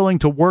weren't willing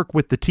to work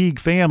with the Teague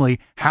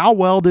family, how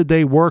well did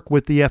they work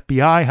with the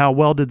FBI? How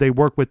well did they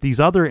work with these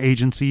other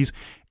agencies?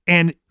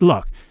 And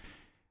look,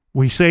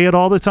 we say it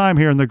all the time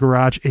here in the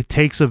garage. It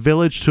takes a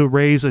village to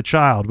raise a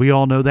child. We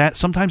all know that.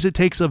 Sometimes it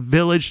takes a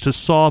village to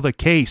solve a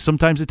case.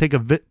 Sometimes it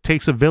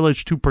takes a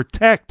village to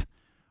protect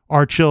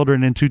our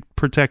children and to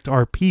protect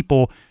our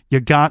people. You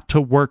got to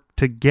work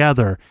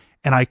together.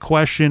 And I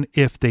question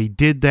if they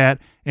did that,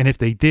 and if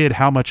they did,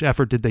 how much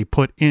effort did they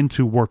put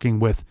into working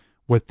with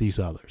these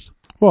others?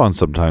 Well, and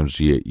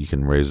sometimes you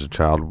can raise a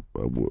child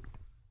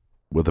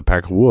with a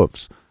pack of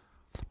wolves.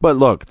 But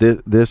look,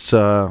 this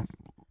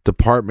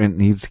department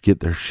needs to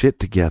get their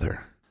shit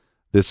together.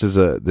 This is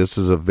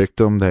a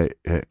victim that,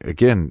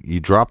 again,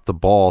 you dropped the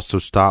ball, so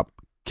stop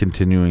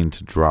continuing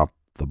to drop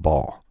the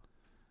ball.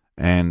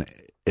 And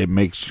it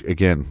makes,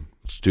 again,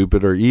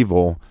 stupid or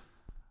evil.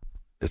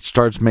 It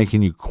starts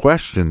making you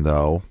question,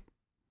 though,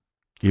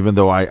 even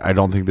though I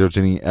don't think there's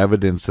any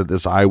evidence that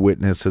this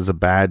eyewitness is a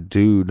bad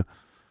dude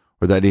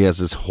or that he has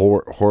this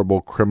horrible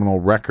criminal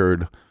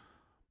record.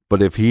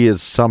 But if he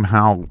is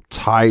somehow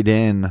tied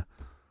in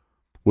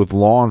with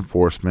law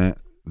enforcement,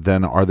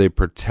 then are they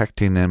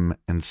protecting him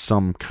in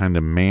some kind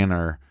of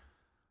manner?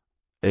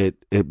 It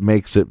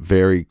makes it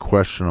very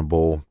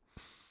questionable.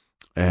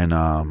 And,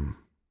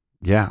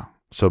 yeah,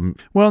 So,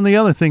 well, and the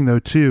other thing though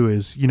too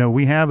is,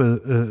 we have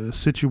a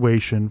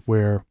situation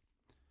where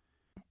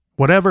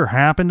whatever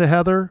happened to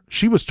Heather,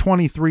 she was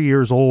 23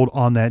 years old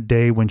on that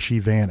day when she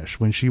vanished,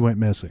 when she went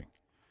missing.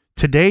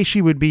 Today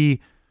she would be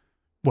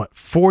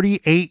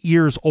 48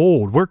 years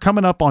old. We're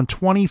coming up on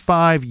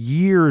 25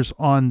 years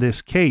on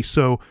this case.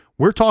 So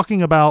we're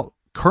talking about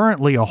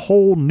currently a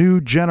whole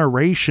new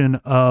generation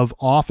of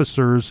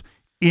officers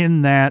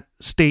in that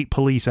state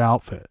police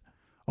outfit,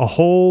 a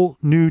whole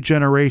new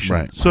generation.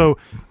 Right. So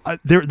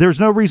there's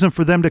no reason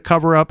for them to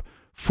cover up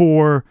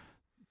for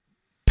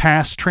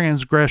past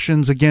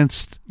transgressions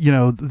against,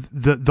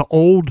 the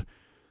old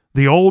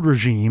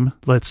regime,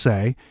 let's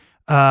say.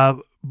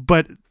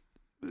 But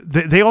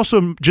they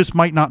also just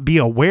might not be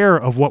aware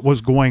of what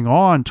was going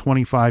on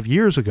 25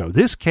 years ago.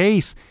 This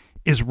case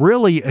is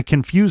really a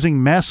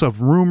confusing mess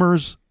of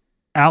rumors,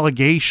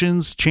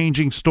 allegations,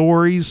 changing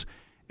stories,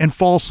 and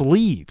false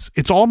leads.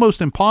 It's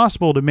almost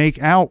impossible to make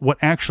out what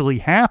actually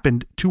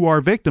happened to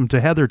our victim,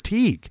 to Heather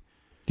Teague.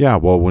 Yeah,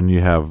 well, when you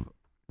have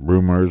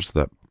rumors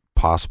that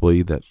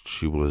possibly that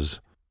she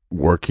was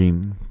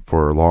working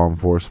for law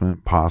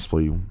enforcement,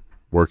 possibly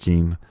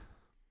working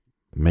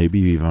maybe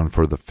even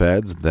for the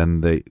feds,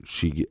 then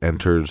she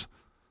enters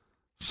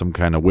some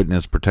kind of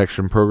witness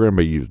protection program,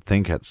 but you'd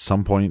think at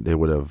some point they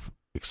would have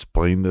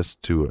explained this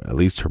to at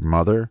least her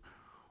mother,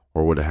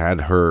 or would have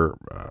had her.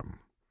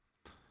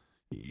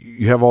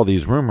 You have all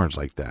these rumors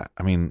like that.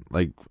 I mean,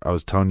 like I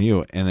was telling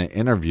you in an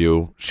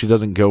interview, she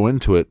doesn't go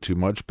into it too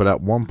much, but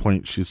at one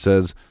point she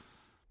says,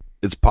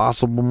 it's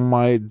possible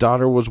my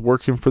daughter was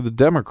working for the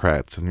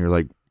Democrats. And you're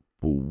like,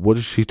 what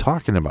is she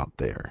talking about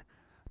there?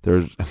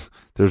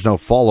 There's no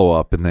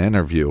follow-up in the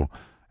interview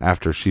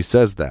after she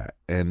says that.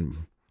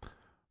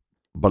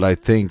 But I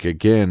think,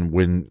 again,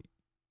 when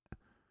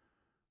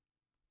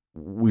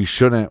we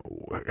shouldn't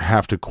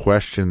have to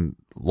question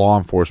law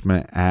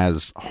enforcement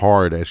as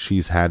hard as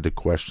she's had to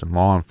question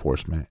law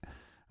enforcement.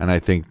 And I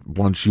think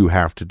once you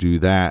have to do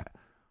that,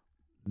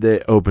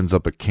 that opens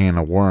up a can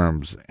of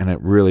worms, and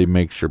it really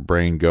makes your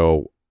brain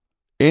go,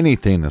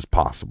 anything is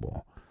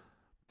possible.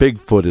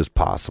 Bigfoot is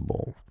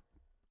possible.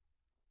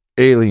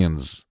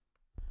 Aliens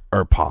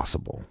are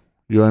possible.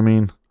 You know what I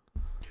mean?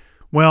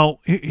 Well,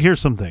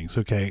 here's some things,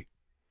 okay?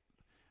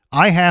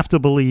 I have to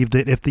believe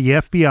that if the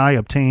FBI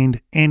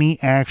obtained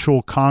any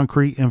actual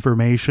concrete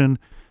information,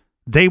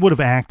 they would have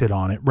acted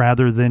on it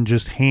rather than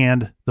just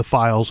hand the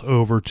files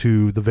over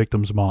to the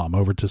victim's mom,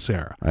 over to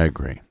Sarah. I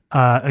agree.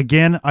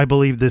 Again, I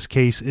believe this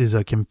case is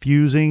a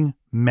confusing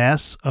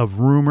mess of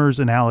rumors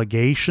and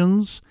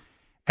allegations.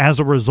 As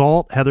a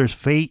result, Heather's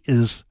fate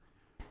is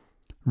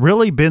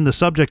really been the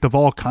subject of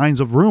all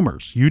kinds of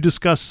rumors. You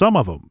discussed some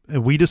of them.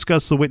 We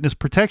discussed the witness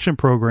protection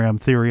program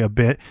theory a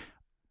bit.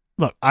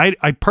 Look,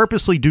 I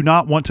purposely do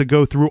not want to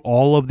go through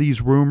all of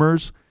these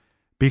rumors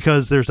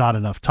because there's not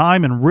enough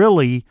time. And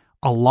really,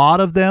 a lot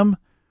of them,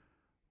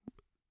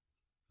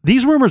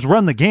 these rumors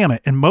run the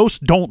gamut, and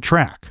most don't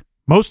track.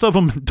 Most of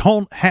them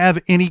don't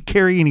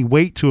carry any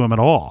weight to them at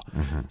all.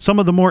 Mm-hmm. Some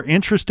of the more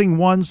interesting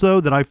ones,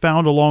 though, that I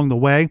found along the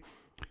way,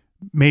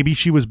 maybe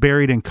she was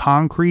buried in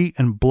concrete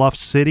in Bluff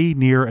City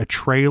near a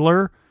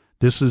trailer.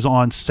 This is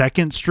on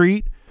 2nd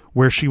Street,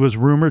 where she was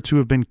rumored to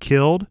have been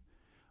killed.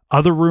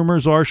 Other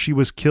rumors are she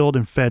was killed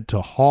and fed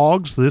to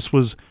hogs. This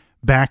was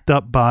backed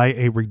up by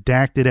a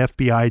redacted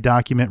FBI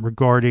document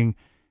regarding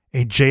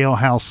a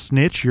jailhouse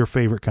snitch, your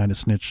favorite kind of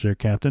snitch there,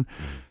 Captain,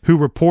 who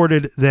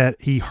reported that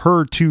he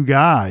heard 2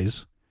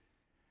 guys,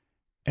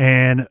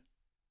 and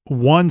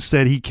one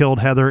said he killed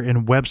Heather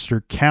in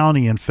Webster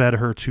County and fed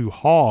her to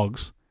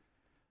hogs.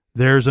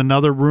 There's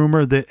another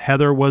rumor that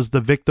Heather was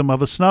the victim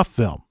of a snuff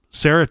film.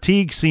 Sarah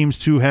Teague seems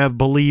to have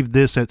believed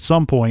this at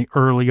some point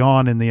early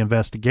on in the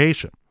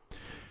investigation.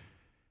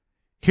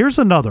 Here's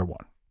another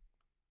one.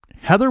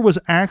 Heather was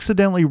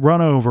accidentally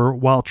run over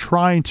while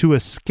trying to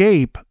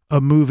escape a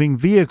moving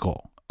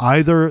vehicle,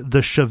 either the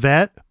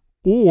Chevette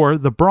or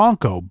the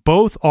Bronco,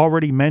 both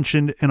already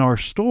mentioned in our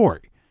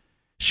story.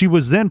 She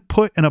was then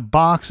put in a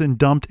box and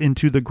dumped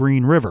into the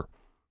Green River.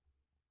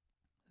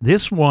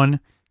 This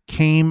one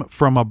came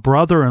from a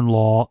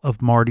brother-in-law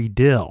of Marty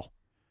Dill,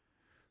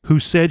 who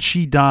said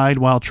she died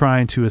while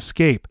trying to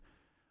escape.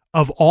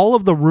 Of all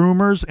of the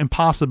rumors and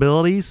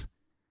possibilities,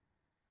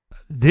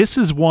 this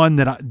is one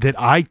that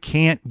I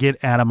can't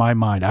get out of my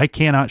mind. I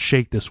cannot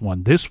shake this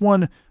one. This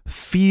one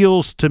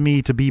feels to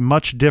me to be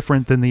much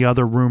different than the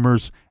other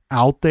rumors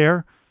out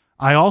there.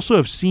 I also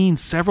have seen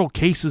several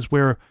cases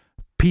where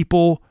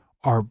people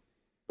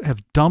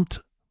have dumped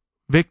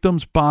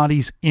victims'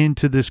 bodies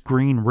into this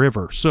Green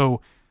River.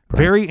 So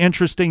very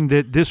interesting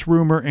that this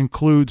rumor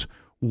includes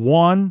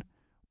one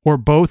or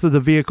both of the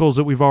vehicles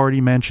that we've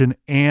already mentioned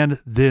and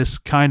this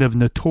kind of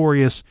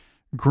notorious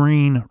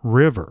Green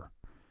River.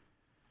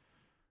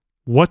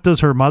 What does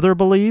her mother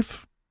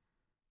believe?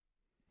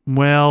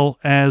 Well,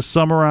 as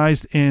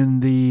summarized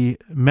in the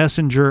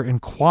Messenger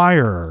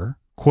Inquirer,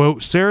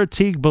 quote, Sarah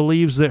Teague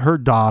believes that her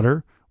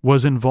daughter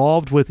was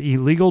involved with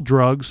illegal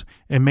drugs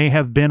and may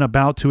have been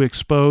about to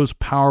expose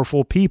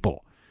powerful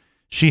people.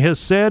 She has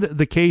said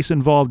the case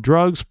involved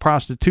drugs,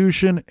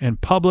 prostitution, and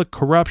public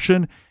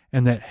corruption,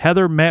 and that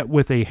Heather met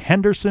with a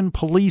Henderson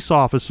police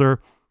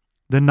officer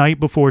the night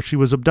before she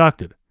was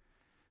abducted.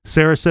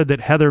 Sarah said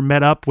that Heather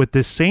met up with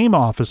this same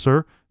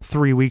officer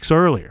 3 weeks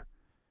earlier.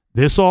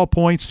 This all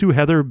points to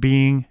Heather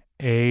being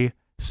a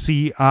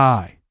CI,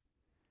 an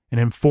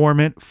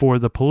informant for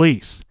the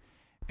police.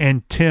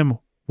 And Tim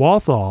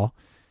Walthall,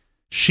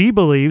 she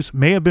believes,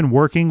 may have been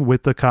working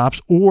with the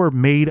cops or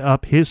made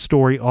up his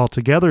story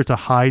altogether to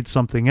hide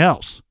something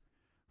else.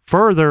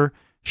 Further,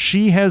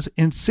 she has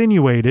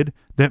insinuated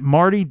that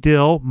Marty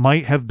Dill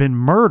might have been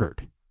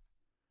murdered.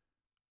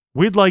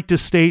 We'd like to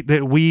state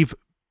that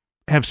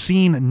have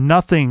seen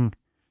nothing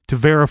to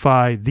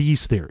verify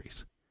these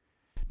theories.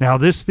 Now,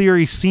 this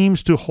theory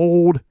seems to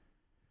hold,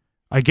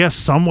 I guess,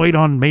 some weight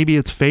on maybe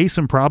its face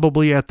and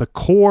probably at the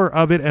core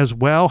of it as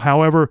well.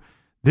 However,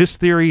 this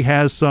theory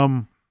has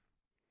some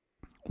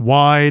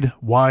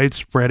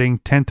wide-spreading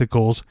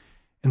tentacles,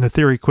 and the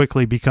theory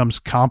quickly becomes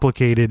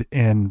complicated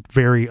and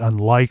very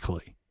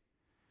unlikely.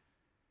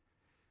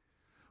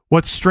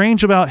 What's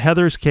strange about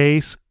Heather's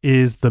case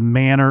is the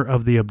manner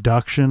of the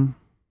abduction.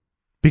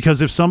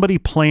 Because if somebody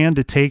planned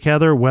to take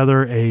Heather,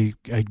 whether a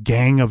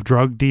gang of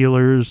drug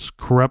dealers,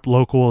 corrupt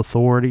local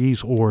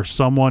authorities, or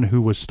someone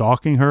who was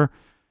stalking her,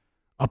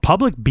 a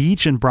public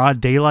beach in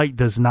broad daylight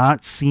does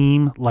not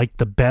seem like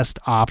the best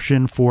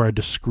option for a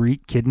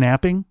discreet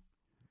kidnapping.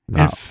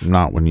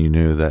 Not when you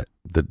knew that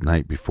the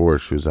night before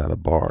she was at a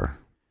bar.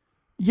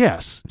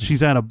 Yes,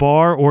 she's at a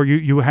bar, or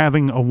you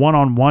having a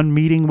one-on-one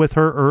meeting with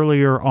her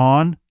earlier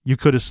on. You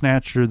could have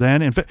snatched her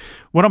then. In fact,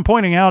 what I'm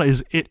pointing out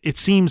is it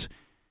seems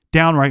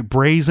downright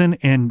brazen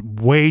and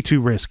way too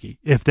risky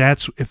if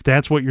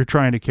that's what you're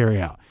trying to carry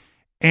out.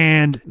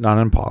 And not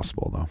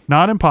impossible, though.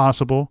 Not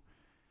impossible.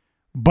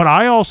 But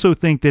I also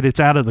think that it's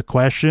out of the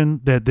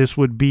question that this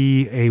would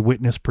be a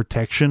witness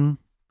protection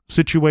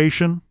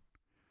situation.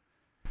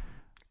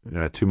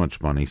 Yeah, too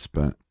much money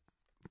spent.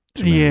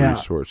 Too many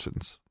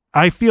resources.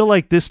 I feel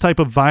like this type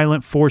of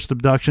violent forced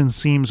abduction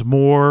seems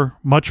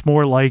much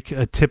more like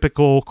a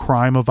typical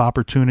crime of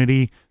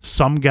opportunity.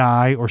 Some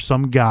guy or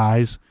some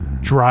guys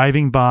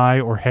driving by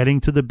or heading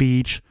to the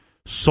beach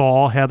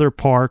saw Heather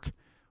Park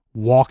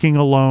walking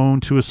alone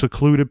to a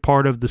secluded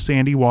part of the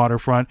sandy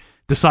waterfront,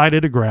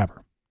 decided to grab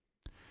her.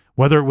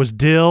 Whether it was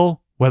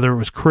Dill, whether it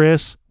was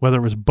Chris, whether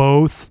it was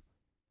both.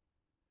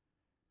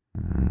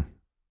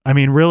 I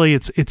mean, really,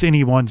 it's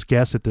anyone's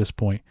guess at this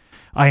point.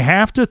 I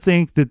have to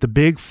think that the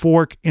big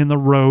fork in the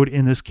road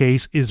in this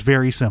case is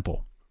very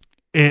simple.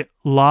 It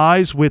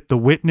lies with the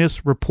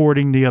witness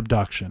reporting the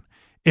abduction.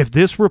 If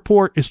this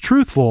report is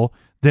truthful,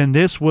 then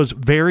this was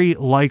very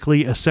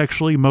likely a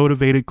sexually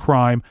motivated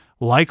crime,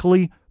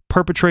 likely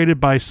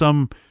perpetrated by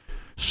some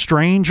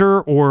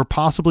stranger or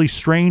possibly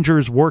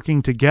strangers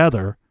working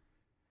together.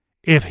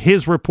 If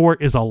his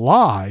report is a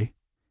lie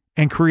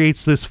and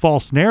creates this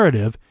false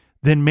narrative,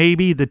 then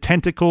maybe the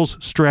tentacles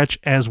stretch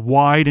as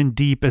wide and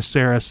deep as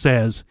Sarah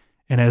says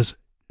and as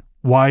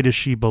wide as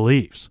she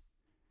believes.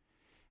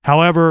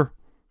 However,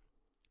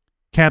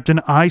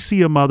 Captain, I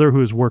see a mother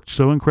who has worked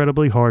so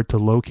incredibly hard to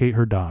locate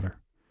her daughter,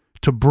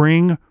 to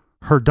bring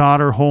her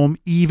daughter home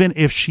even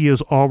if she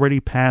has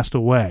already passed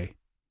away.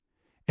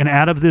 And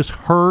out of this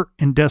hurt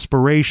and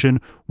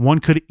desperation, one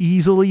could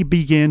easily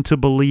begin to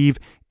believe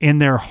in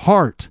their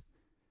heart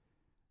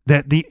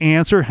that the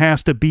answer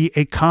has to be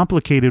a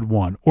complicated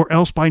one, or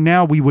else by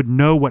now we would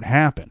know what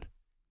happened.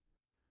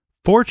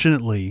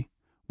 Fortunately,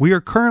 we are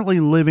currently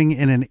living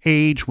in an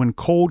age when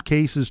cold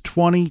cases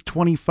 20,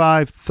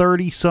 25,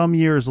 30 some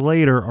years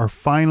later are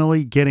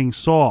finally getting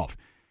solved.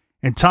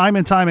 And time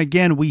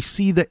again, we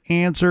see the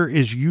answer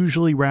is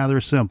usually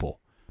rather simple.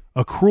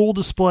 A cruel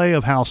display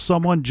of how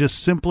someone just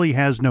simply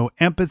has no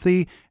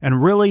empathy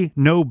and really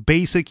no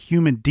basic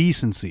human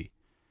decency.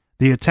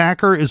 The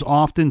attacker is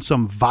often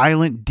some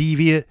violent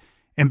deviant,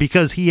 and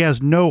because he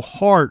has no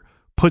heart,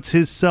 puts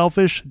his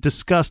selfish,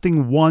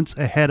 disgusting wants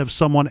ahead of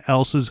someone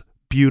else's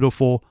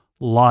beautiful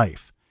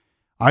life.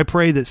 I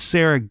pray that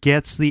Sarah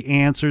gets the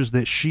answers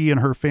that she and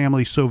her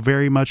family so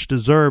very much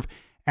deserve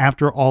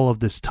after all of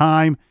this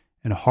time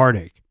and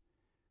heartache.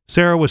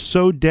 Sarah was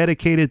so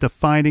dedicated to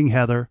finding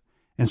Heather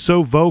and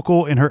so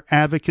vocal in her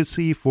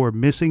advocacy for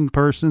missing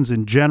persons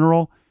in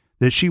general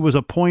that she was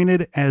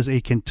appointed as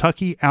a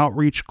Kentucky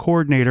Outreach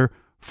Coordinator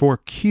for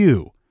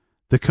CUE,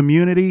 the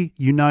Community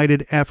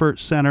United Effort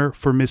Center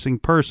for Missing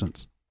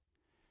Persons.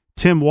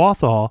 Tim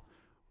Walthall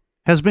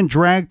has been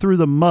dragged through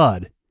the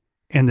mud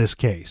in this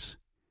case.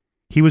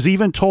 He was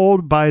even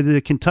told by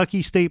the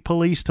Kentucky State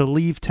Police to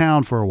leave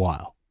town for a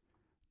while.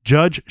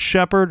 Judge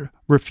Shepard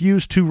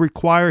refused to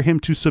require him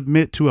to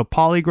submit to a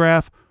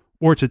polygraph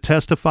or to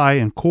testify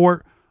in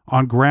court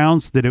on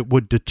grounds that it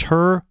would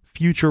deter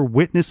future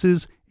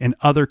witnesses in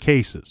other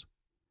cases.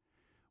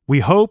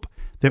 We hope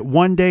that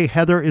one day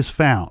Heather is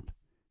found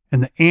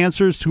and the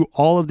answers to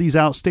all of these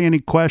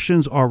outstanding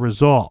questions are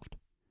resolved.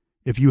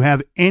 If you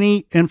have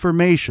any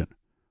information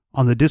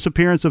on the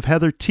disappearance of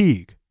Heather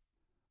Teague,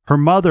 her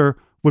mother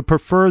would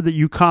prefer that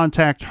you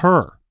contact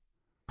her.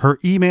 Her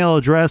email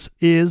address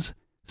is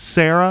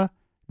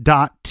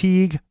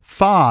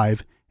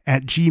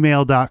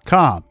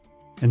sarah.teague5@gmail.com.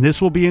 And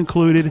this will be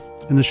included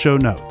in the show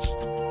notes.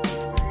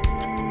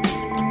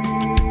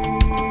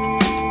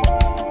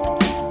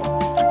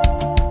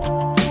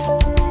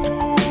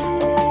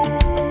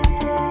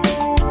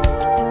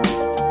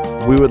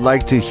 We would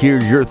like to hear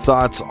your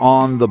thoughts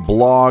on the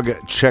blog.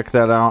 Check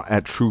that out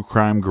at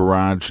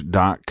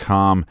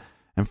truecrimegarage.com.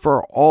 And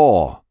for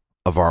all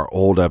of our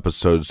old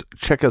episodes,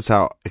 check us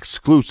out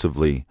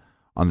exclusively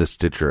on the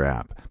Stitcher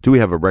app. Do we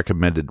have a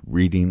recommended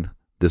reading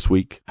this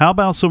week? How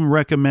about some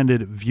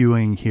recommended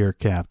viewing here,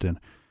 Captain?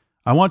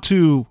 I want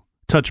to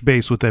touch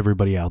base with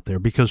everybody out there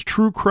because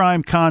true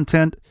crime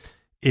content,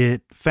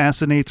 it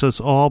fascinates us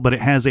all, but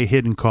it has a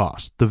hidden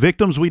cost. The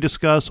victims we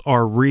discuss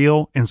are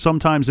real, and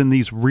sometimes in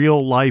these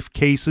real-life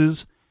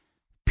cases,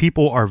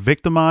 people are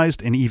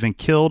victimized and even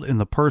killed, and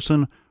the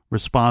person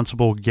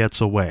responsible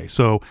gets away.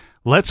 So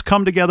let's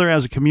come together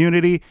as a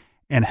community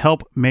and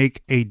help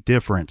make a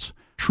difference.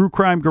 True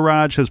Crime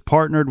Garage has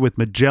partnered with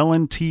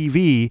Magellan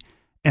TV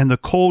and the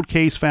Cold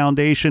Case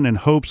Foundation in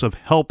hopes of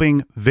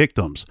helping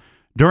victims.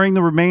 During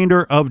the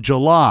remainder of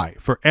July,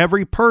 for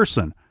every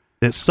person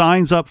that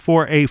signs up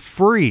for a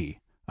free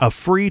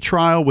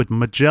trial with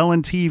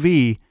Magellan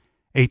TV,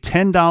 a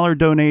 $10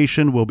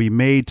 donation will be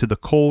made to the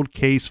Cold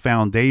Case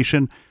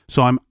Foundation.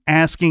 So I'm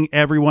asking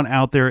everyone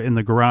out there in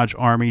the Garage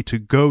Army to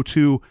go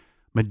to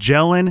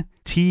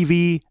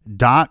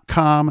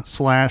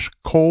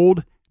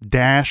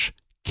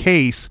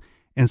MagellanTV.com/cold-case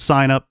and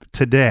sign up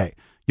today.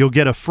 You'll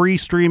get a free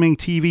streaming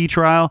TV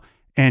trial,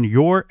 and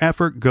your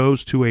effort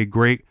goes to a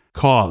great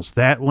cause.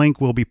 That link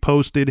will be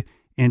posted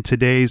in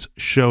today's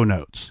show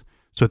notes.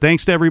 So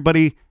thanks to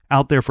everybody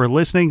out there for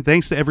listening.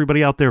 Thanks to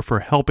everybody out there for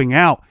helping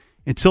out.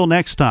 Until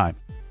next time,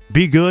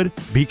 be good,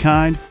 be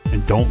kind,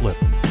 and don't live.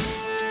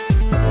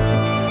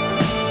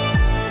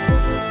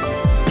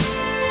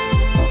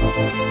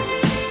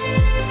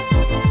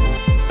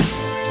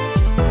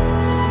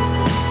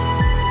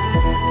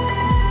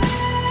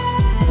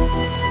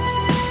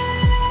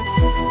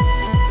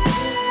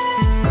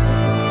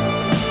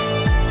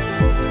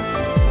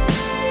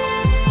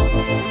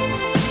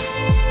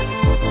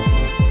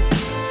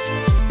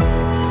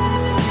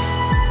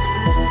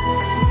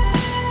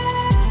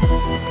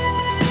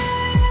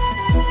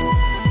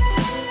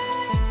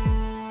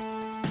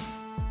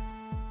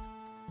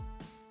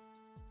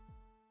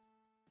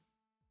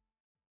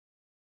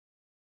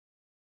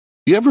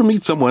 You ever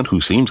meet someone who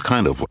seems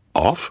kind of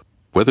off?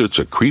 Whether it's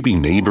a creepy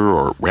neighbor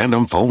or a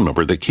random phone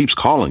number that keeps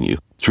calling you,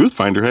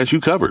 Truthfinder has you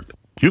covered.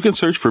 You can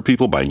search for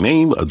people by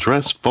name,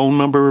 address, phone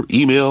number,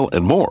 email,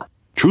 and more.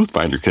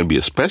 Truthfinder can be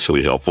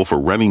especially helpful for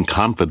running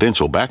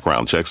confidential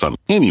background checks on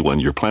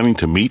anyone you're planning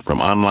to meet from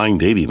online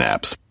dating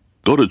apps.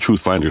 Go to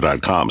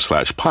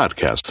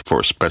truthfinder.com/podcasts for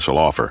a special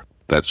offer.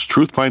 That's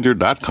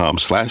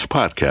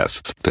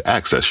truthfinder.com/podcasts to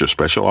access your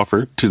special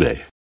offer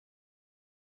today.